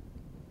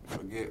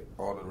 forget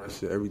all the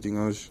rest of everything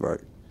else.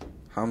 Like,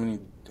 how many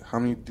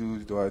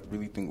dudes do I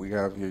really think we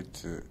have here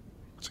to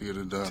get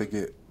it done, to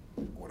get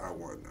what I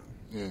want now?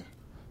 Yeah,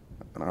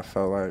 and I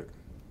felt like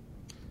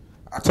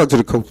I talked to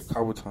the coach a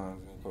couple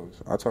times.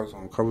 I talked to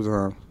him a couple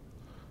times,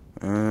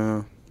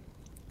 and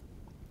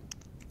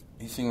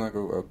he seemed like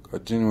a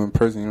genuine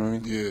person. You know what I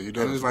mean? Yeah, he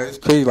does. It's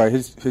crazy. Like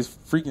his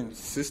freaking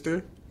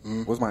sister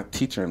was my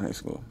teacher in high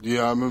school.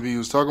 Yeah, I remember he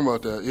was talking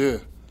about that. Yeah,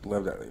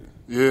 love that lady.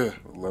 Yeah,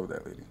 love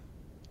that lady.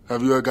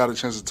 Have you ever got a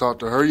chance to talk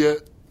to her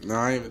yet? No,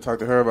 I ain't even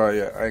talked to her about it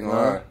yet. I ain't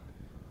gonna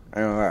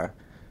lie.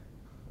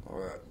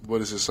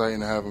 But it's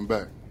exciting to have him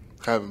back,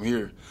 have him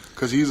here,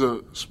 because he's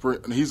a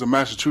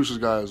Massachusetts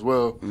guy as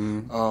well.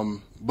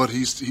 But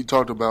he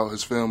talked about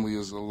his family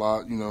is a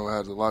lot,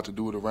 has a lot to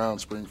do with around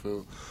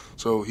Springfield.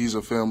 So he's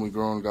a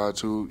family-grown guy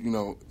too.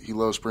 He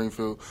loves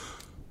Springfield.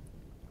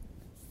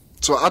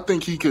 So I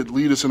think he could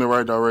lead us in the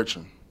right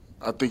direction.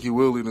 I think he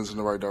will lead us in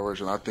the right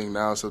direction. I think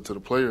now it's up to the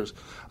players.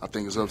 I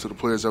think it's up to the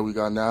players that we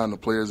got now and the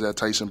players that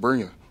Tyson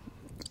bringing.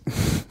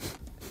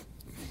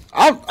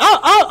 I'm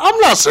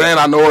not saying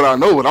I know what I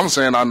know, but I'm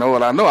saying I know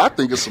what I know. I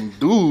think it's some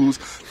dudes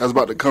that's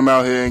about to come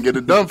out here and get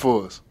it done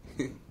for us.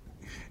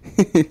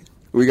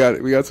 we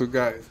got some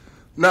guys.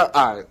 Now,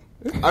 all right.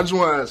 I just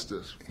want to ask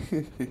this.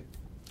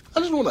 I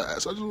just want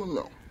to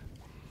know.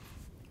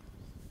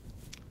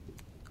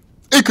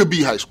 It could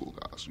be high school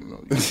guys, you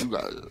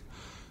guys.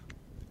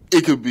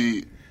 It could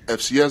be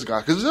FCS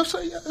guys, because it's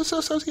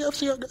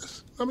FCS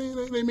guys. I mean,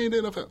 they made the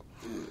NFL.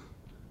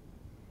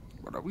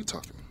 What are we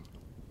talking?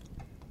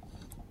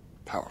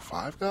 Power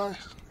 5 guys?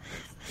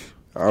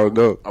 I don't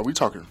know. Are we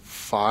talking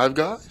 5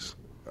 guys?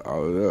 I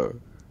don't know.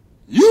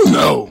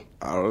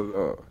 I don't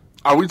know.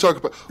 Are we talking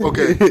about?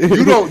 Okay,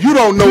 you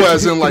don't know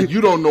as in like you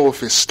don't know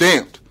if it's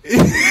stamped. you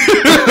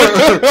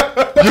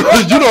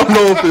don't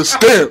know if it's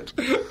stamped,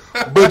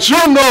 but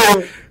you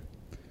know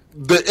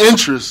the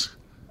interest.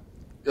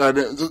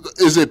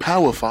 Is it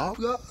Power 5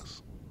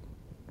 guys?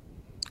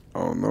 I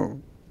don't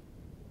know.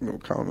 No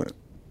comment.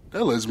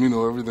 That lets me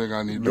know everything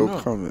I need to know. No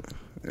comment.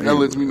 That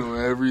lets me know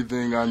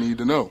everything I need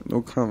to know.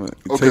 No comment.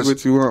 Okay, take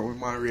what you want with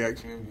my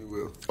reaction, if you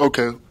will.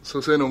 Okay, so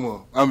say no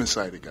more. I'm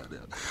excited,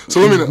 goddamn.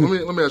 So let me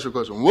ask you a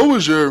question. What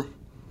was your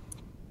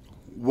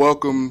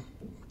welcome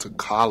to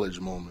college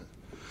moment?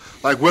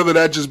 Like, whether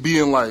that just be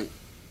in like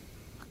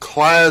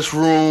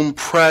classroom,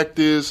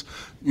 practice,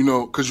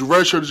 because you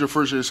redshirted your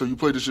first year, so you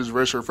played this year's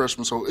redshirt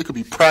freshman. So it could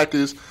be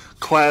practice,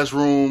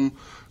 classroom,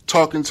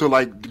 talking to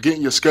like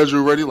getting your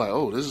schedule ready. Like,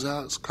 oh, this is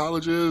how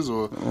college is,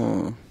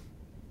 or.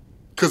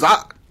 Because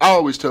I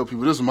always tell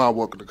people, this is my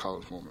welcome to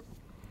college moment.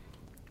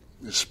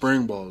 It's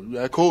spring ball. We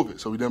had COVID,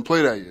 so we didn't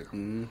play that year.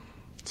 Mm-hmm.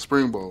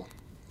 Spring ball,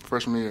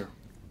 freshman year.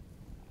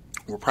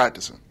 We're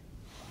practicing.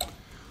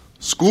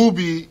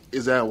 Scooby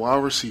is at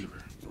wide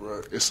receiver.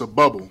 Right. It's a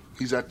bubble.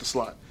 He's at the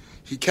slot.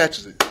 He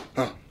catches it.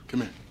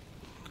 Come here.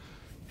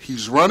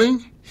 He's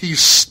running. He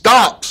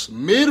stops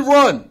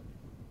mid-run.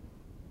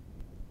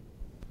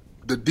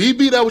 The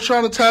DB that was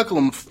trying to tackle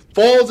him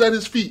falls at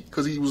his feet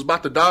because he was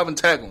about to dive and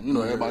tackle him.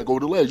 Everybody go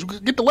to the legs. You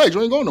get the legs.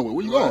 You ain't going nowhere.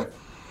 Where you going?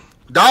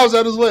 Dives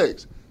at his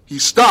legs. He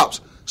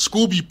stops.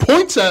 Scooby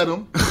points at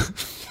him.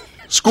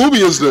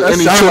 Scooby is the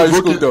NE10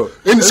 rookie.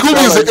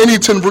 Scooby is the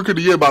NE10 rookie of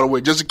the year, by the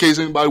way, just in case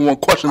anybody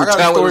want to question the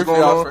talent that's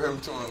going on. For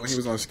him too, when he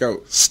was on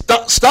scout.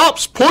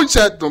 Stops, points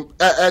at them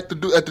at the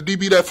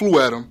DB that flew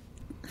at him,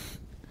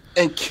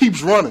 and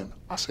keeps running.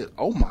 I said,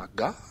 "Oh my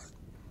God,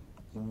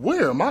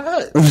 where am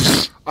I at?"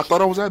 I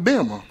thought I was at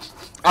Bama.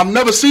 I've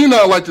never seen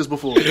nothing like this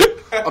before.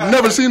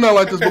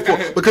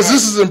 Because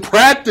this is in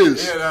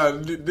practice. Yeah,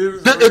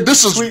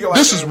 this is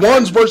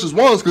ones versus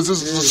ones because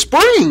this is a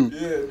spring.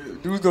 Yeah,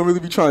 dudes don't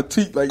really be trying to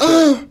teach like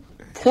that.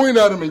 Point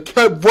at him and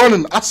kept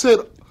running. I said,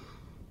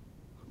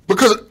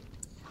 because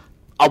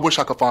I wish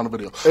I could find a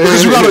video.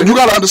 Because you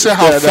gotta understand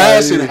how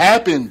fast it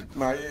happened.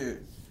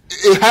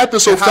 It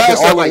happened so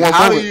fast that like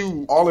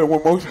all in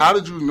one motion. How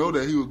did you know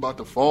that he was about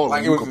to fall?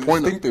 Like it was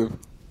instinctive.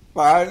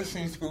 Like, I just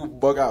seen school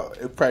bug out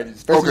in practice.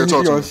 Especially when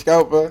he be on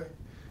scout, bro.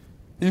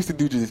 He used to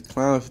do just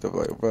clown stuff.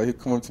 Like, bro, he'd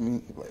come up to me,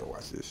 he'd be like,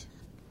 watch this.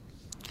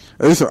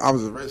 And so I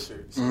was a red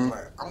shirt. So,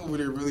 like, I'm over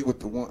there really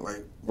with the one,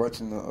 like,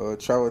 watching the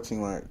travel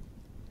team, like,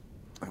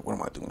 what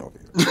am I doing over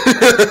here?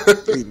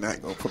 He's not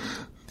going to put me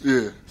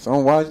in. Yeah. So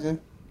I'm watching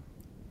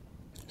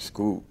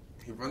school.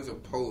 He runs a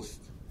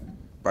post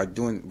by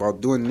doing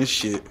this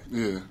shit.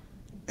 Yeah.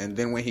 And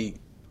then when he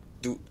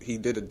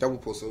did a double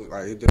post. So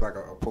like he did like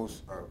a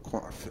post,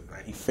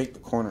 like he faked the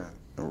corner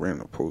and ran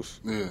the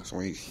post. Yeah. So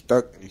when he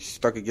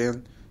stuck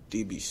again.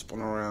 DB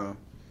spun around.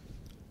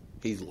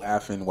 He's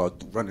laughing while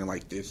running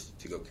like this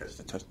to go catch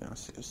the touchdown. I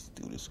said, "This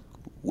dude is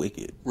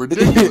wicked,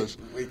 ridiculous,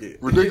 wicked,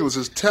 ridiculous."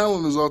 His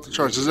talent is off the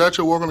charts. Is that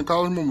your welcome to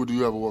college moment, or do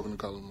you have a welcome to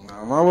college moment?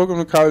 Nah, my welcome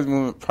to college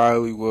moment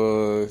probably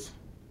was.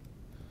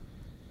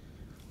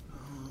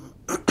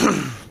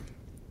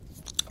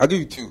 I'll give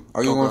you two.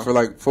 I'll give you one for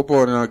like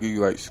football, and then I'll give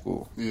you like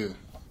school. Yeah.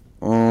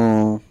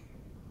 So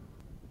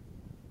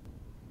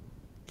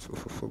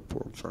for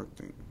football, I'm trying to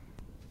think.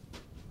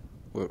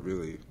 What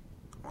really?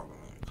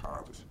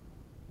 College.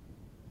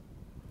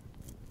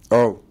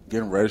 Oh,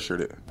 getting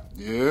redshirted.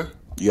 Yeah.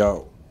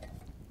 Yo.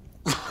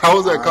 How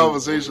was that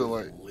conversation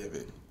like?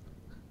 Livid.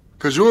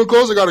 Cause you and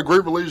Closer got a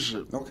great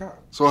relationship. No cap.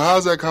 So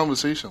how's that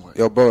conversation like?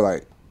 Yo, bro,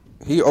 like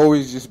he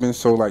always just been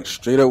so like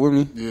straight up with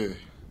me. Yeah.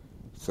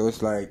 So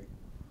it's like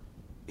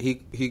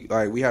he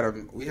like we had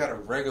a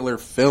regular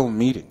film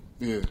meeting.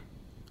 Yeah.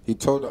 He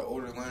told the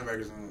older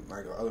linebackers and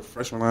like the other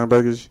freshman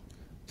linebackers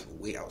to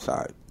wait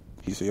outside.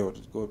 He said, "Yo,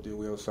 just go up there,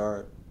 wait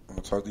outside. I'm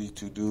gonna talk to these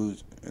two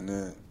dudes, and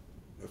then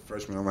the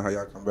freshmen, I'm gonna have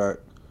y'all come back,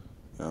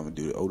 and I'm gonna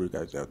do the older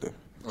guys out there."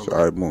 Okay. So,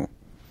 all right, boom.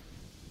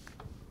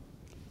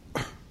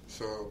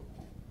 So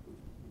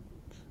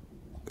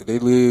they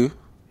leave,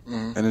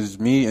 and it's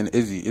me and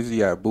Izzy.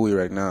 Izzy at Bowie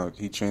right now.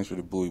 He transferred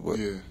to Bowie, but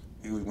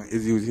when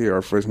Izzy was here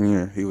our freshman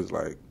year, he was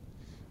like,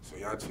 "So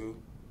y'all two,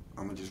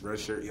 I'm gonna just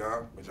redshirt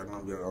y'all, but y'all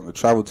gonna be on the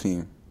travel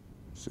team,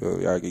 so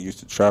y'all get used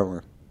to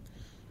traveling."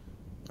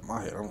 In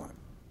my head, I'm like,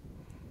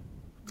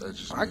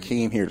 I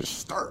came here to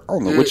start. I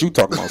don't know what you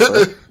talking about,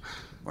 sir.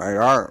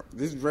 Like,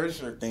 this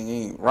redshirt thing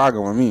ain't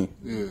rocking with me.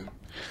 Yeah.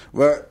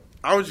 But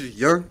I was just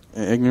young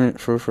and ignorant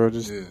for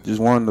just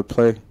wanting to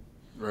play.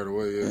 Right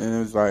away, yeah. And it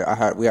was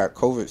like we had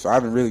COVID, so I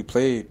haven't really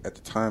played at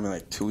the time in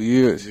like 2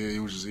 years. Yeah,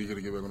 you was just eager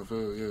to get back on the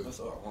field, yeah. That's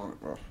all I wanted,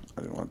 bro.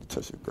 I didn't want to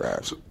touch the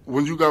grass. So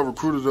when you got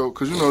recruited, though,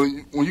 because, you know,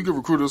 when you get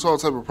recruited, there's all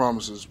type of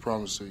promises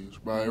to you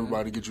by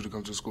everybody to get you to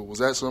come to school. Was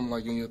that something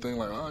like in your thing?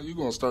 Like, you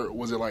going to start?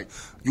 Was it like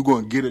you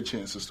going to get a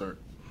chance to start?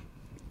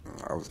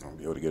 I was going to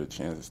be able to get a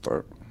chance to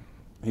start.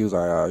 He was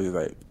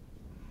like,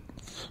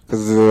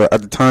 because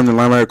at the time the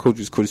linebacker coach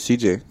was Coach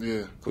CJ.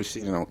 Yeah. Coach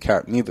CJ don't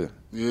cap neither.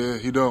 Yeah,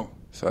 he don't.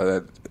 So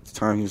at the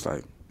time he was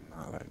like,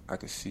 nah, like I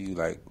could see you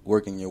like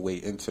working your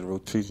way into the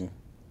rotation.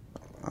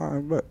 All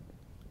right, but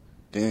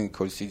then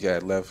Coach CJ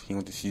had left. He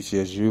went to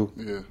CCSU.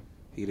 Yeah.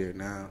 He there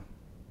now.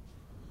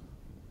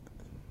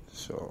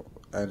 So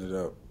I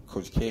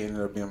Coach K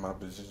ended up being my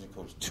position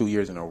coach 2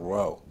 years in a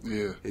row.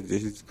 Yeah.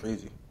 It's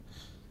crazy.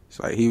 It's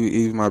like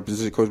he was my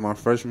position coach my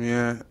freshman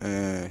year,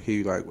 and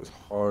he like was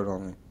hard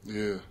on me.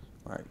 Yeah.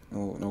 Like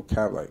no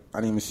cap. Like I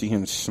didn't even see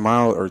him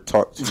smile or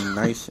talk to me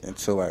nice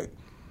until like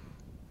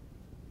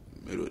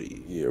middle of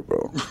the year,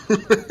 bro.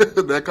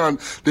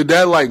 Did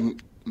that like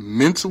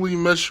mentally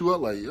mess you up?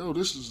 Like, yo,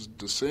 this is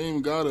the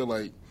same guy that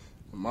like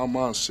my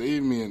mom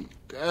saved me and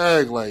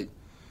dag like.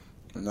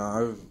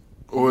 Nah.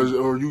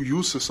 Or you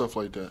used to stuff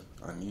like that?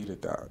 I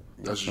needed that.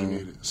 That's what you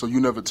needed. So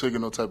you never took it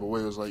no type of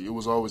way. It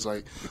was always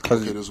like,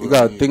 because okay, you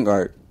gotta think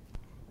like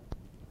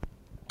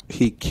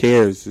he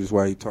cares is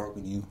why he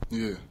talking to you.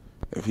 Yeah.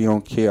 If he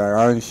don't care,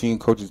 I ain't seen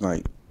coaches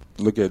like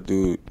look at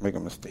dude make a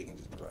mistake and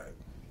just be like,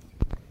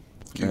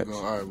 keep going.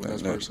 All right,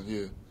 next person.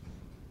 Yeah.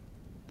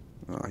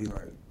 No, he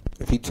like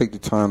if he take the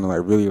time to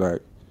like really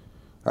like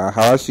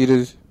how I see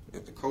this.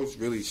 If the coach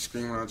really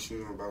screaming at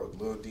you about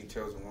little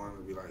details and wanting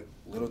to be like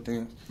little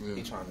things,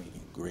 he trying to make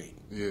you great.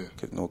 Yeah.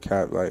 Cause no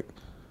cap, like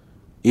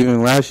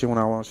even last year when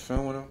I watched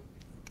film with him,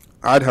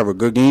 I'd have a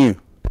good game,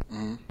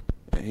 and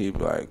he'd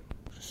be like,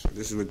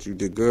 "This is what you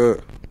did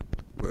good,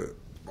 but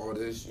all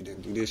this you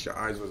didn't do this. Your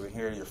eyes wasn't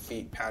here. Your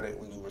feet patted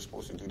when you were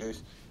supposed to do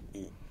this.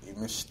 You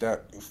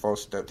misstepped. You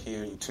false stepped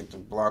here. You took the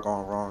block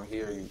on wrong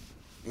here. You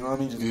know what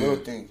I mean? Just little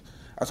things.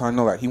 That's how I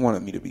know like he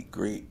wanted me to be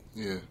great.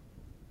 Yeah.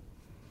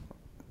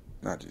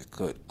 Not just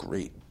good,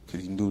 great.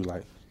 Because he knew,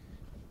 like,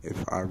 if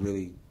I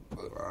really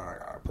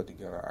put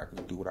together, I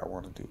can do what I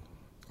want to do.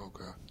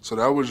 Okay. So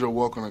that was your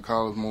welcome to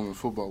college moment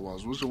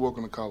football-wise. What's your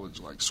welcome to college,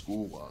 like,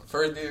 school-wise?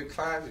 First day of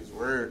class is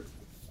weird.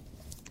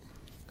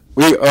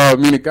 Me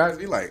and the guys,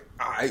 we like,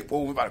 all right,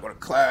 boy, we about to go to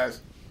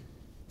class.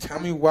 Tell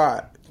me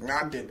why.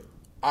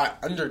 I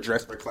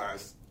underdressed for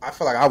class. I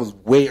feel like I was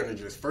way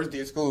underdressed. First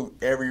day of school,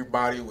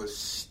 everybody was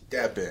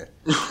stepping.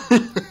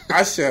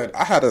 I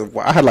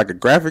had like a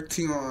graphic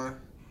tee on.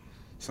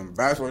 Some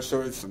basketball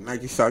shorts, some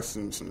Nike socks,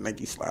 and some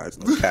Nike slides,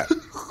 no cap.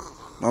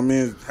 My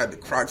man had the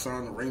Crocs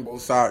on, the rainbow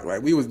sock.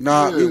 Like, we was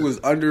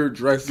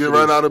underdressed. Get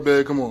right out of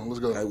bed. Come on, let's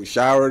go. Like, we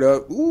showered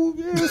up. Ooh,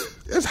 yeah,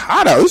 it's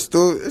hot out. It's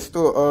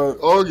still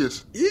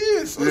August.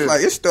 Yeah, so it's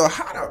like, it's still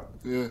hot out.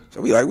 Yeah.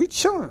 So we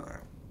chilling.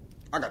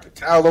 I got the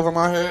towel over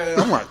my head.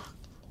 I'm like,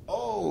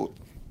 oh.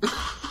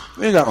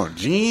 They got on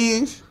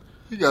jeans.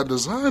 He got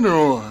designer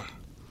on.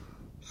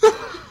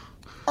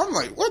 I'm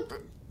like, what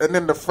the? And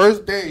then the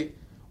first day,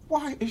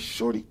 why is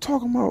Shorty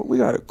talking about we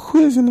got a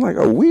quiz in like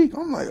a week?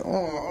 I'm like,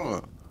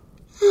 oh.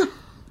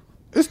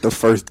 It's the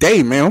first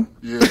day, man.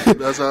 Yeah,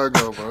 that's how it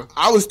go, bro.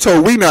 I was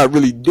told we not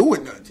really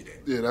doing nothing today.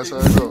 Yeah, that's how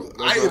it go.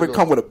 I didn't even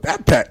come with a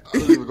backpack. I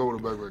didn't even go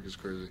with a backpack. It's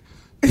crazy.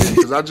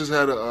 Because I just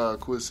had a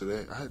quiz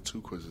today. I had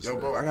 2 quizzes today.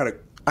 Bro,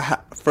 I had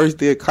first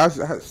day of college,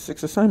 I had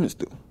 6 assignments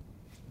due.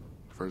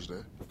 First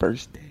day?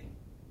 First day.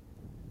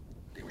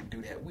 They would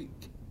do that week.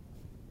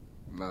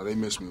 Nah, they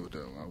missed me with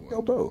that one.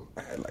 Yo, bro,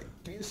 I had like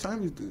 3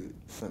 assignments due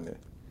Sunday.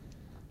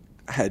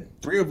 I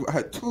had 2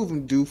 of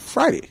them due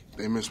Friday.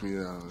 They missed me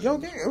down. Yo,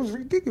 damn, it was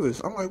ridiculous.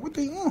 I'm like, what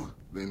they on?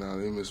 They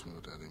missed me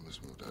with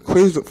that.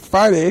 Quiz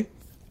Friday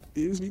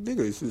is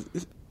ridiculous.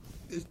 It's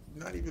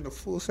not even a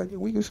full second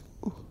week of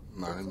school.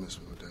 Nah, they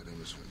missed me with that.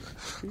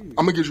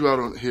 I'm gonna get you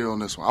out here on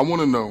this one. I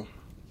want to know.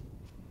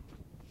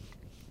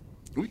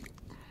 We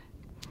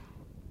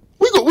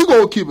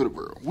gonna keep it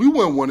real. We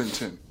went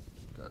 1-10.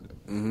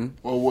 Mm-hmm.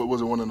 Or what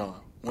was it? 1-9.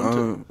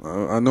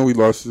 1-10. I know we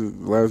lost the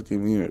last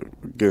game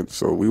again,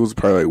 so we was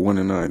probably like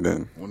 1-9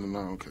 then.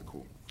 1-9. Okay,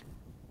 cool.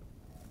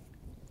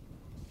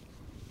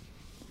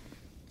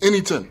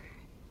 Any 10.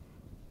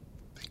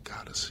 They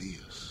gotta see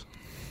us.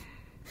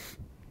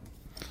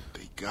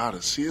 They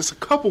gotta see us. A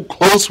couple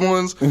close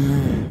ones.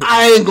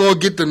 I ain't gonna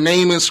get the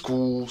name in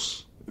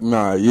schools.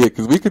 Nah, yeah,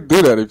 because we could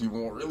do that if you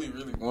really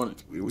wanted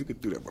to. We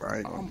could do that, but I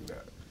ain't gonna do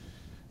that.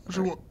 What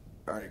you want?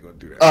 I ain't gonna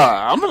do that.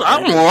 I'm on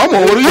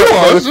what are you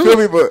on? Feel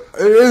me, but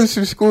it is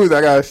some schools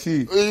I gotta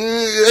see.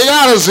 They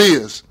gotta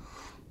see us.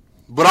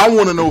 But I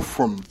want to know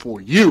for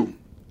you,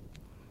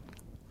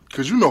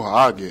 because you know how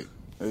I get.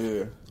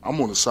 Yeah. I'm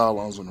on the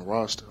sidelines on the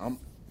roster.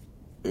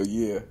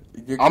 Yeah.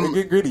 It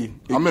get gritty.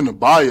 I'm in the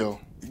bio.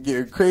 It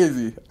get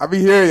crazy. I be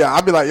hearing y'all.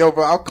 I be like, yo,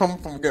 bro, I'll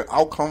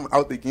come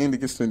out the game to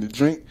get something to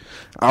drink.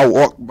 I'll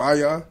walk by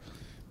y'all.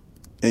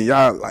 And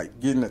y'all like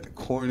getting at the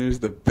corners,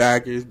 the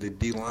backers, the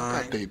D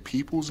line. Got they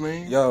people's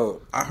name?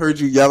 Yo, I heard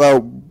you yell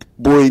out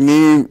boy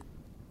name,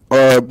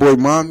 boy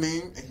mom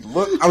name. And he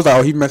looked. I was like,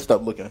 oh, he messed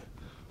up looking.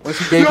 Once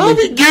he gave I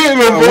be getting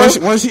him,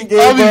 bro. Once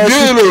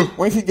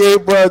he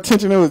gave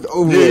attention, it was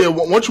over. Yeah.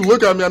 Once you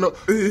look at me, I know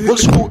what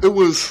school it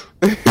was.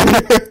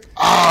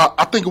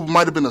 I think it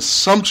might have been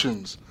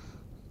Assumptions.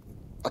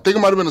 I think it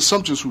might have been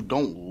Assumptions who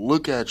don't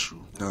look at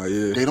you. Oh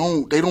yeah. They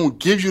don't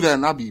give you that,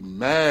 and I be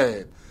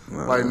mad.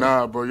 Like,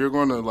 nah, bro, you're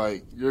gonna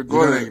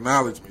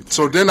acknowledge me.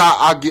 So then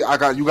you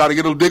gotta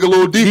dig a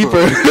little deeper.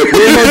 We ain't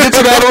gonna get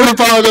to that on the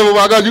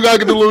podcast. You gotta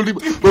get a little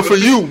deeper. But for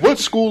you, what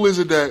school is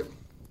it that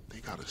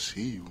they gotta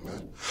see you,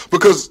 man?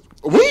 Because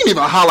we ain't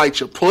even highlight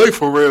your play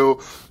for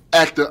real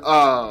at the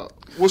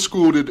what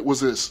school was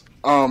this?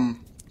 When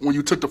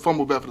you took the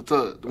fumble back for the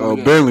tug. Oh,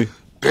 Bentley.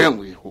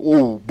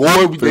 Oh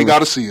boy, they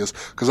gotta see us.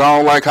 Cause I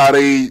don't like how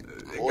they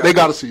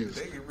gotta see us.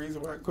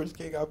 Coach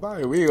K got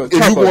by. We ain't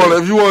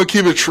if you want to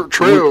keep it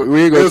trail,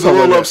 there's a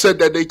little upset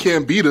that they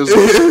can't beat us.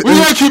 We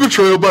want to keep it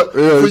trail, but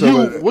for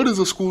you, what is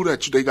a school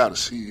that they got to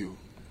see you?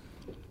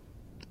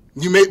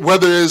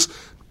 Whether it's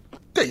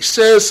they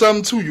said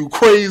something to you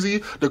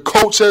crazy, the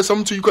coach said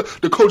something to you,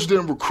 the coach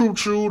didn't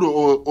recruit you,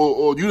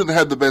 or you didn't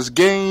have the best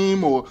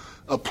game, or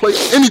a play,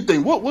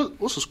 anything.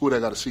 What's a school that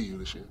got to see you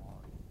this year?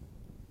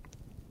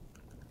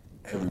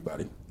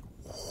 Everybody.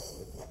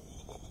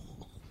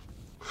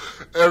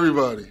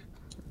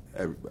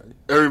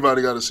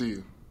 Everybody got to see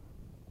you.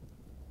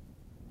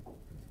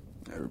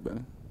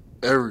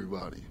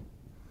 Everybody.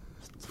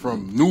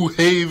 From New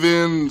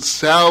Haven,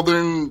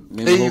 Southern,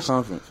 the whole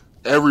conference.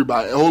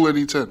 Everybody. Whole of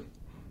D10.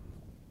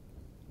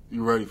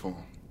 You ready for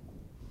them?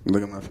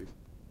 Look at my face.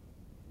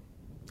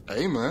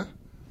 Hey, man.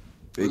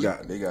 They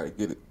got to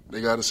get it.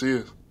 They got to see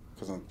us.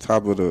 Because on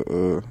top of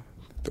the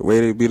way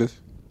they beat us,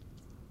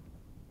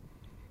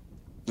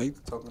 they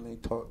talk.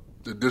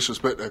 The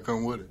disrespect that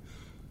come with it.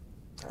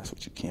 That's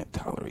what you can't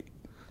tolerate.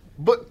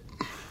 But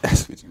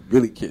that's what you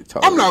really can't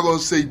tolerate. I'm not gonna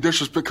say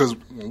disrespect because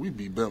when we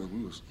beat Bentley,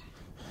 we was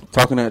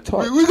talking that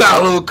talk. We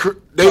got a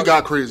little. They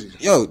got crazy.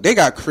 Yo, they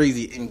got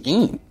crazy in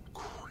game.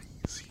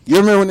 Crazy. You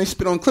remember when they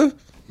spit on Cliff?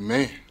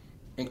 Man.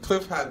 And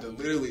Cliff had to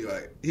literally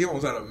he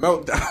almost had a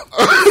meltdown.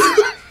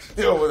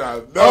 He almost had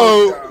a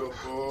meltdown.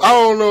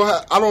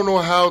 I don't know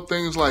how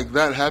things like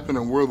that happen,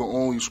 and we're the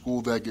only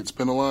school that gets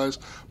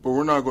penalized. But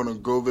we're not gonna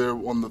go there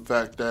on the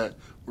fact that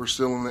we're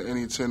still in the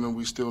NE10 and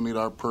we still need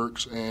our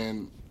perks,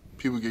 and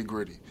people get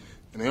gritty.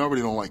 And they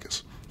already don't like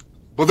us.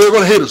 But they're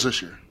going to hate us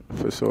this year.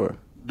 For sure.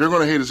 They're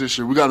going to hate us this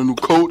year. We got a new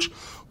coach.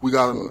 We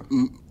got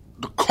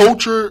the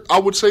culture, I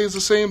would say, is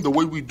the same. The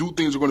way we do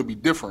things are going to be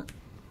different.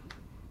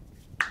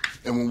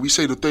 And when we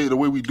say the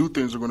way we do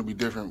things are going to be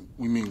different,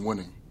 we mean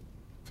winning.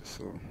 For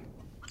sure.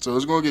 So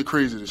it's going to get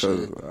crazy this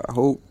year. I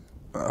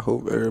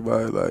hope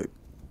everybody,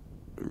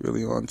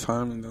 really on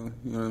time and you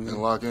know what I mean?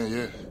 And lock in,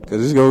 yeah. Because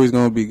there's always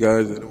going to be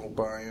guys that don't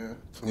buy in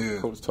to what the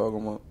coach talking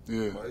about.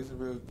 Yeah. But he's a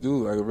real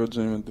dude, a real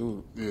genuine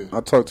dude. Yeah.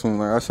 I talked to him,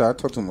 I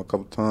talked to him a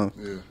couple times.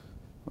 Yeah.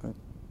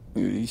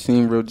 He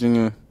seemed real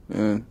genuine,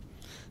 and,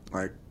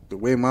 the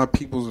way my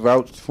people's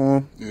vouched for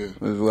him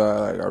is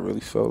why, I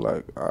really felt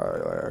like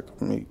I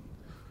could make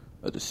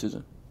a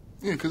decision.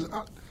 Yeah, because,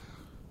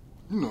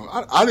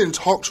 I didn't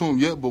talk to him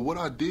yet, but what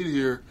I did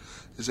hear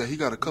is that he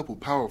got a couple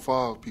Power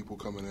 5 people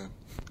coming in.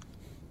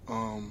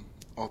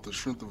 off the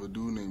strength of a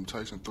dude named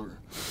Tyson Thornton.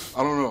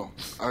 I don't know.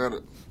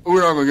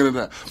 We're not gonna get into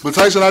that. But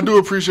Tyson, I do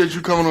appreciate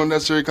you coming on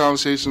Necessary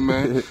Conversation,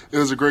 man. It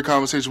was a great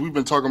conversation. We've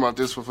been talking about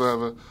this for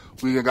forever.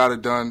 We got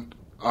it done.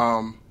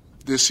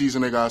 This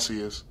season they gotta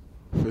see us.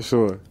 For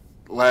sure.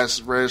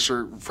 Last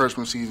redshirt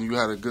freshman season, you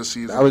had a good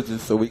season. That was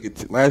just so we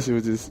could. Last year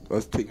was just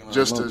us taking on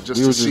just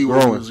to see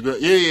what was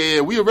good.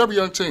 Yeah. We a very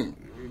young team.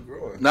 We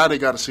growing. Now they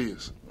got to see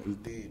us.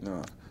 Indeed,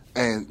 no.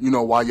 And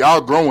while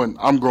y'all growing,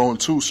 I'm growing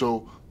too.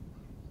 So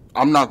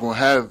I'm not gonna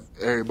have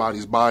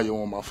everybody's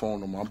bio on my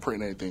phone no more. I'm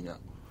printing everything out.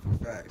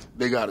 Fact.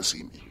 They gotta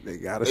see me. They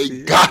gotta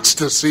see. They got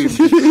to see me.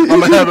 I'm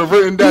gonna have it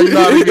written down. You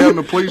know how they have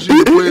the play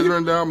sheet, the plays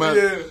written down.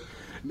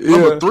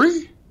 Number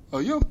 3. Oh,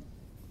 your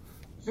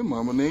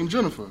mama named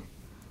Jennifer.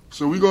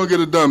 So we gonna get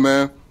it done,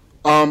 man.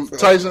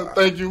 Tyson,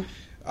 thank you.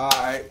 All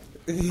right.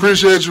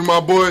 Appreciate you,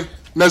 my boy.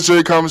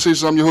 Necessary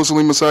Conversation. I'm your host,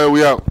 Saleem Messiah.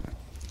 We out.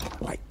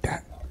 Like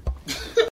that.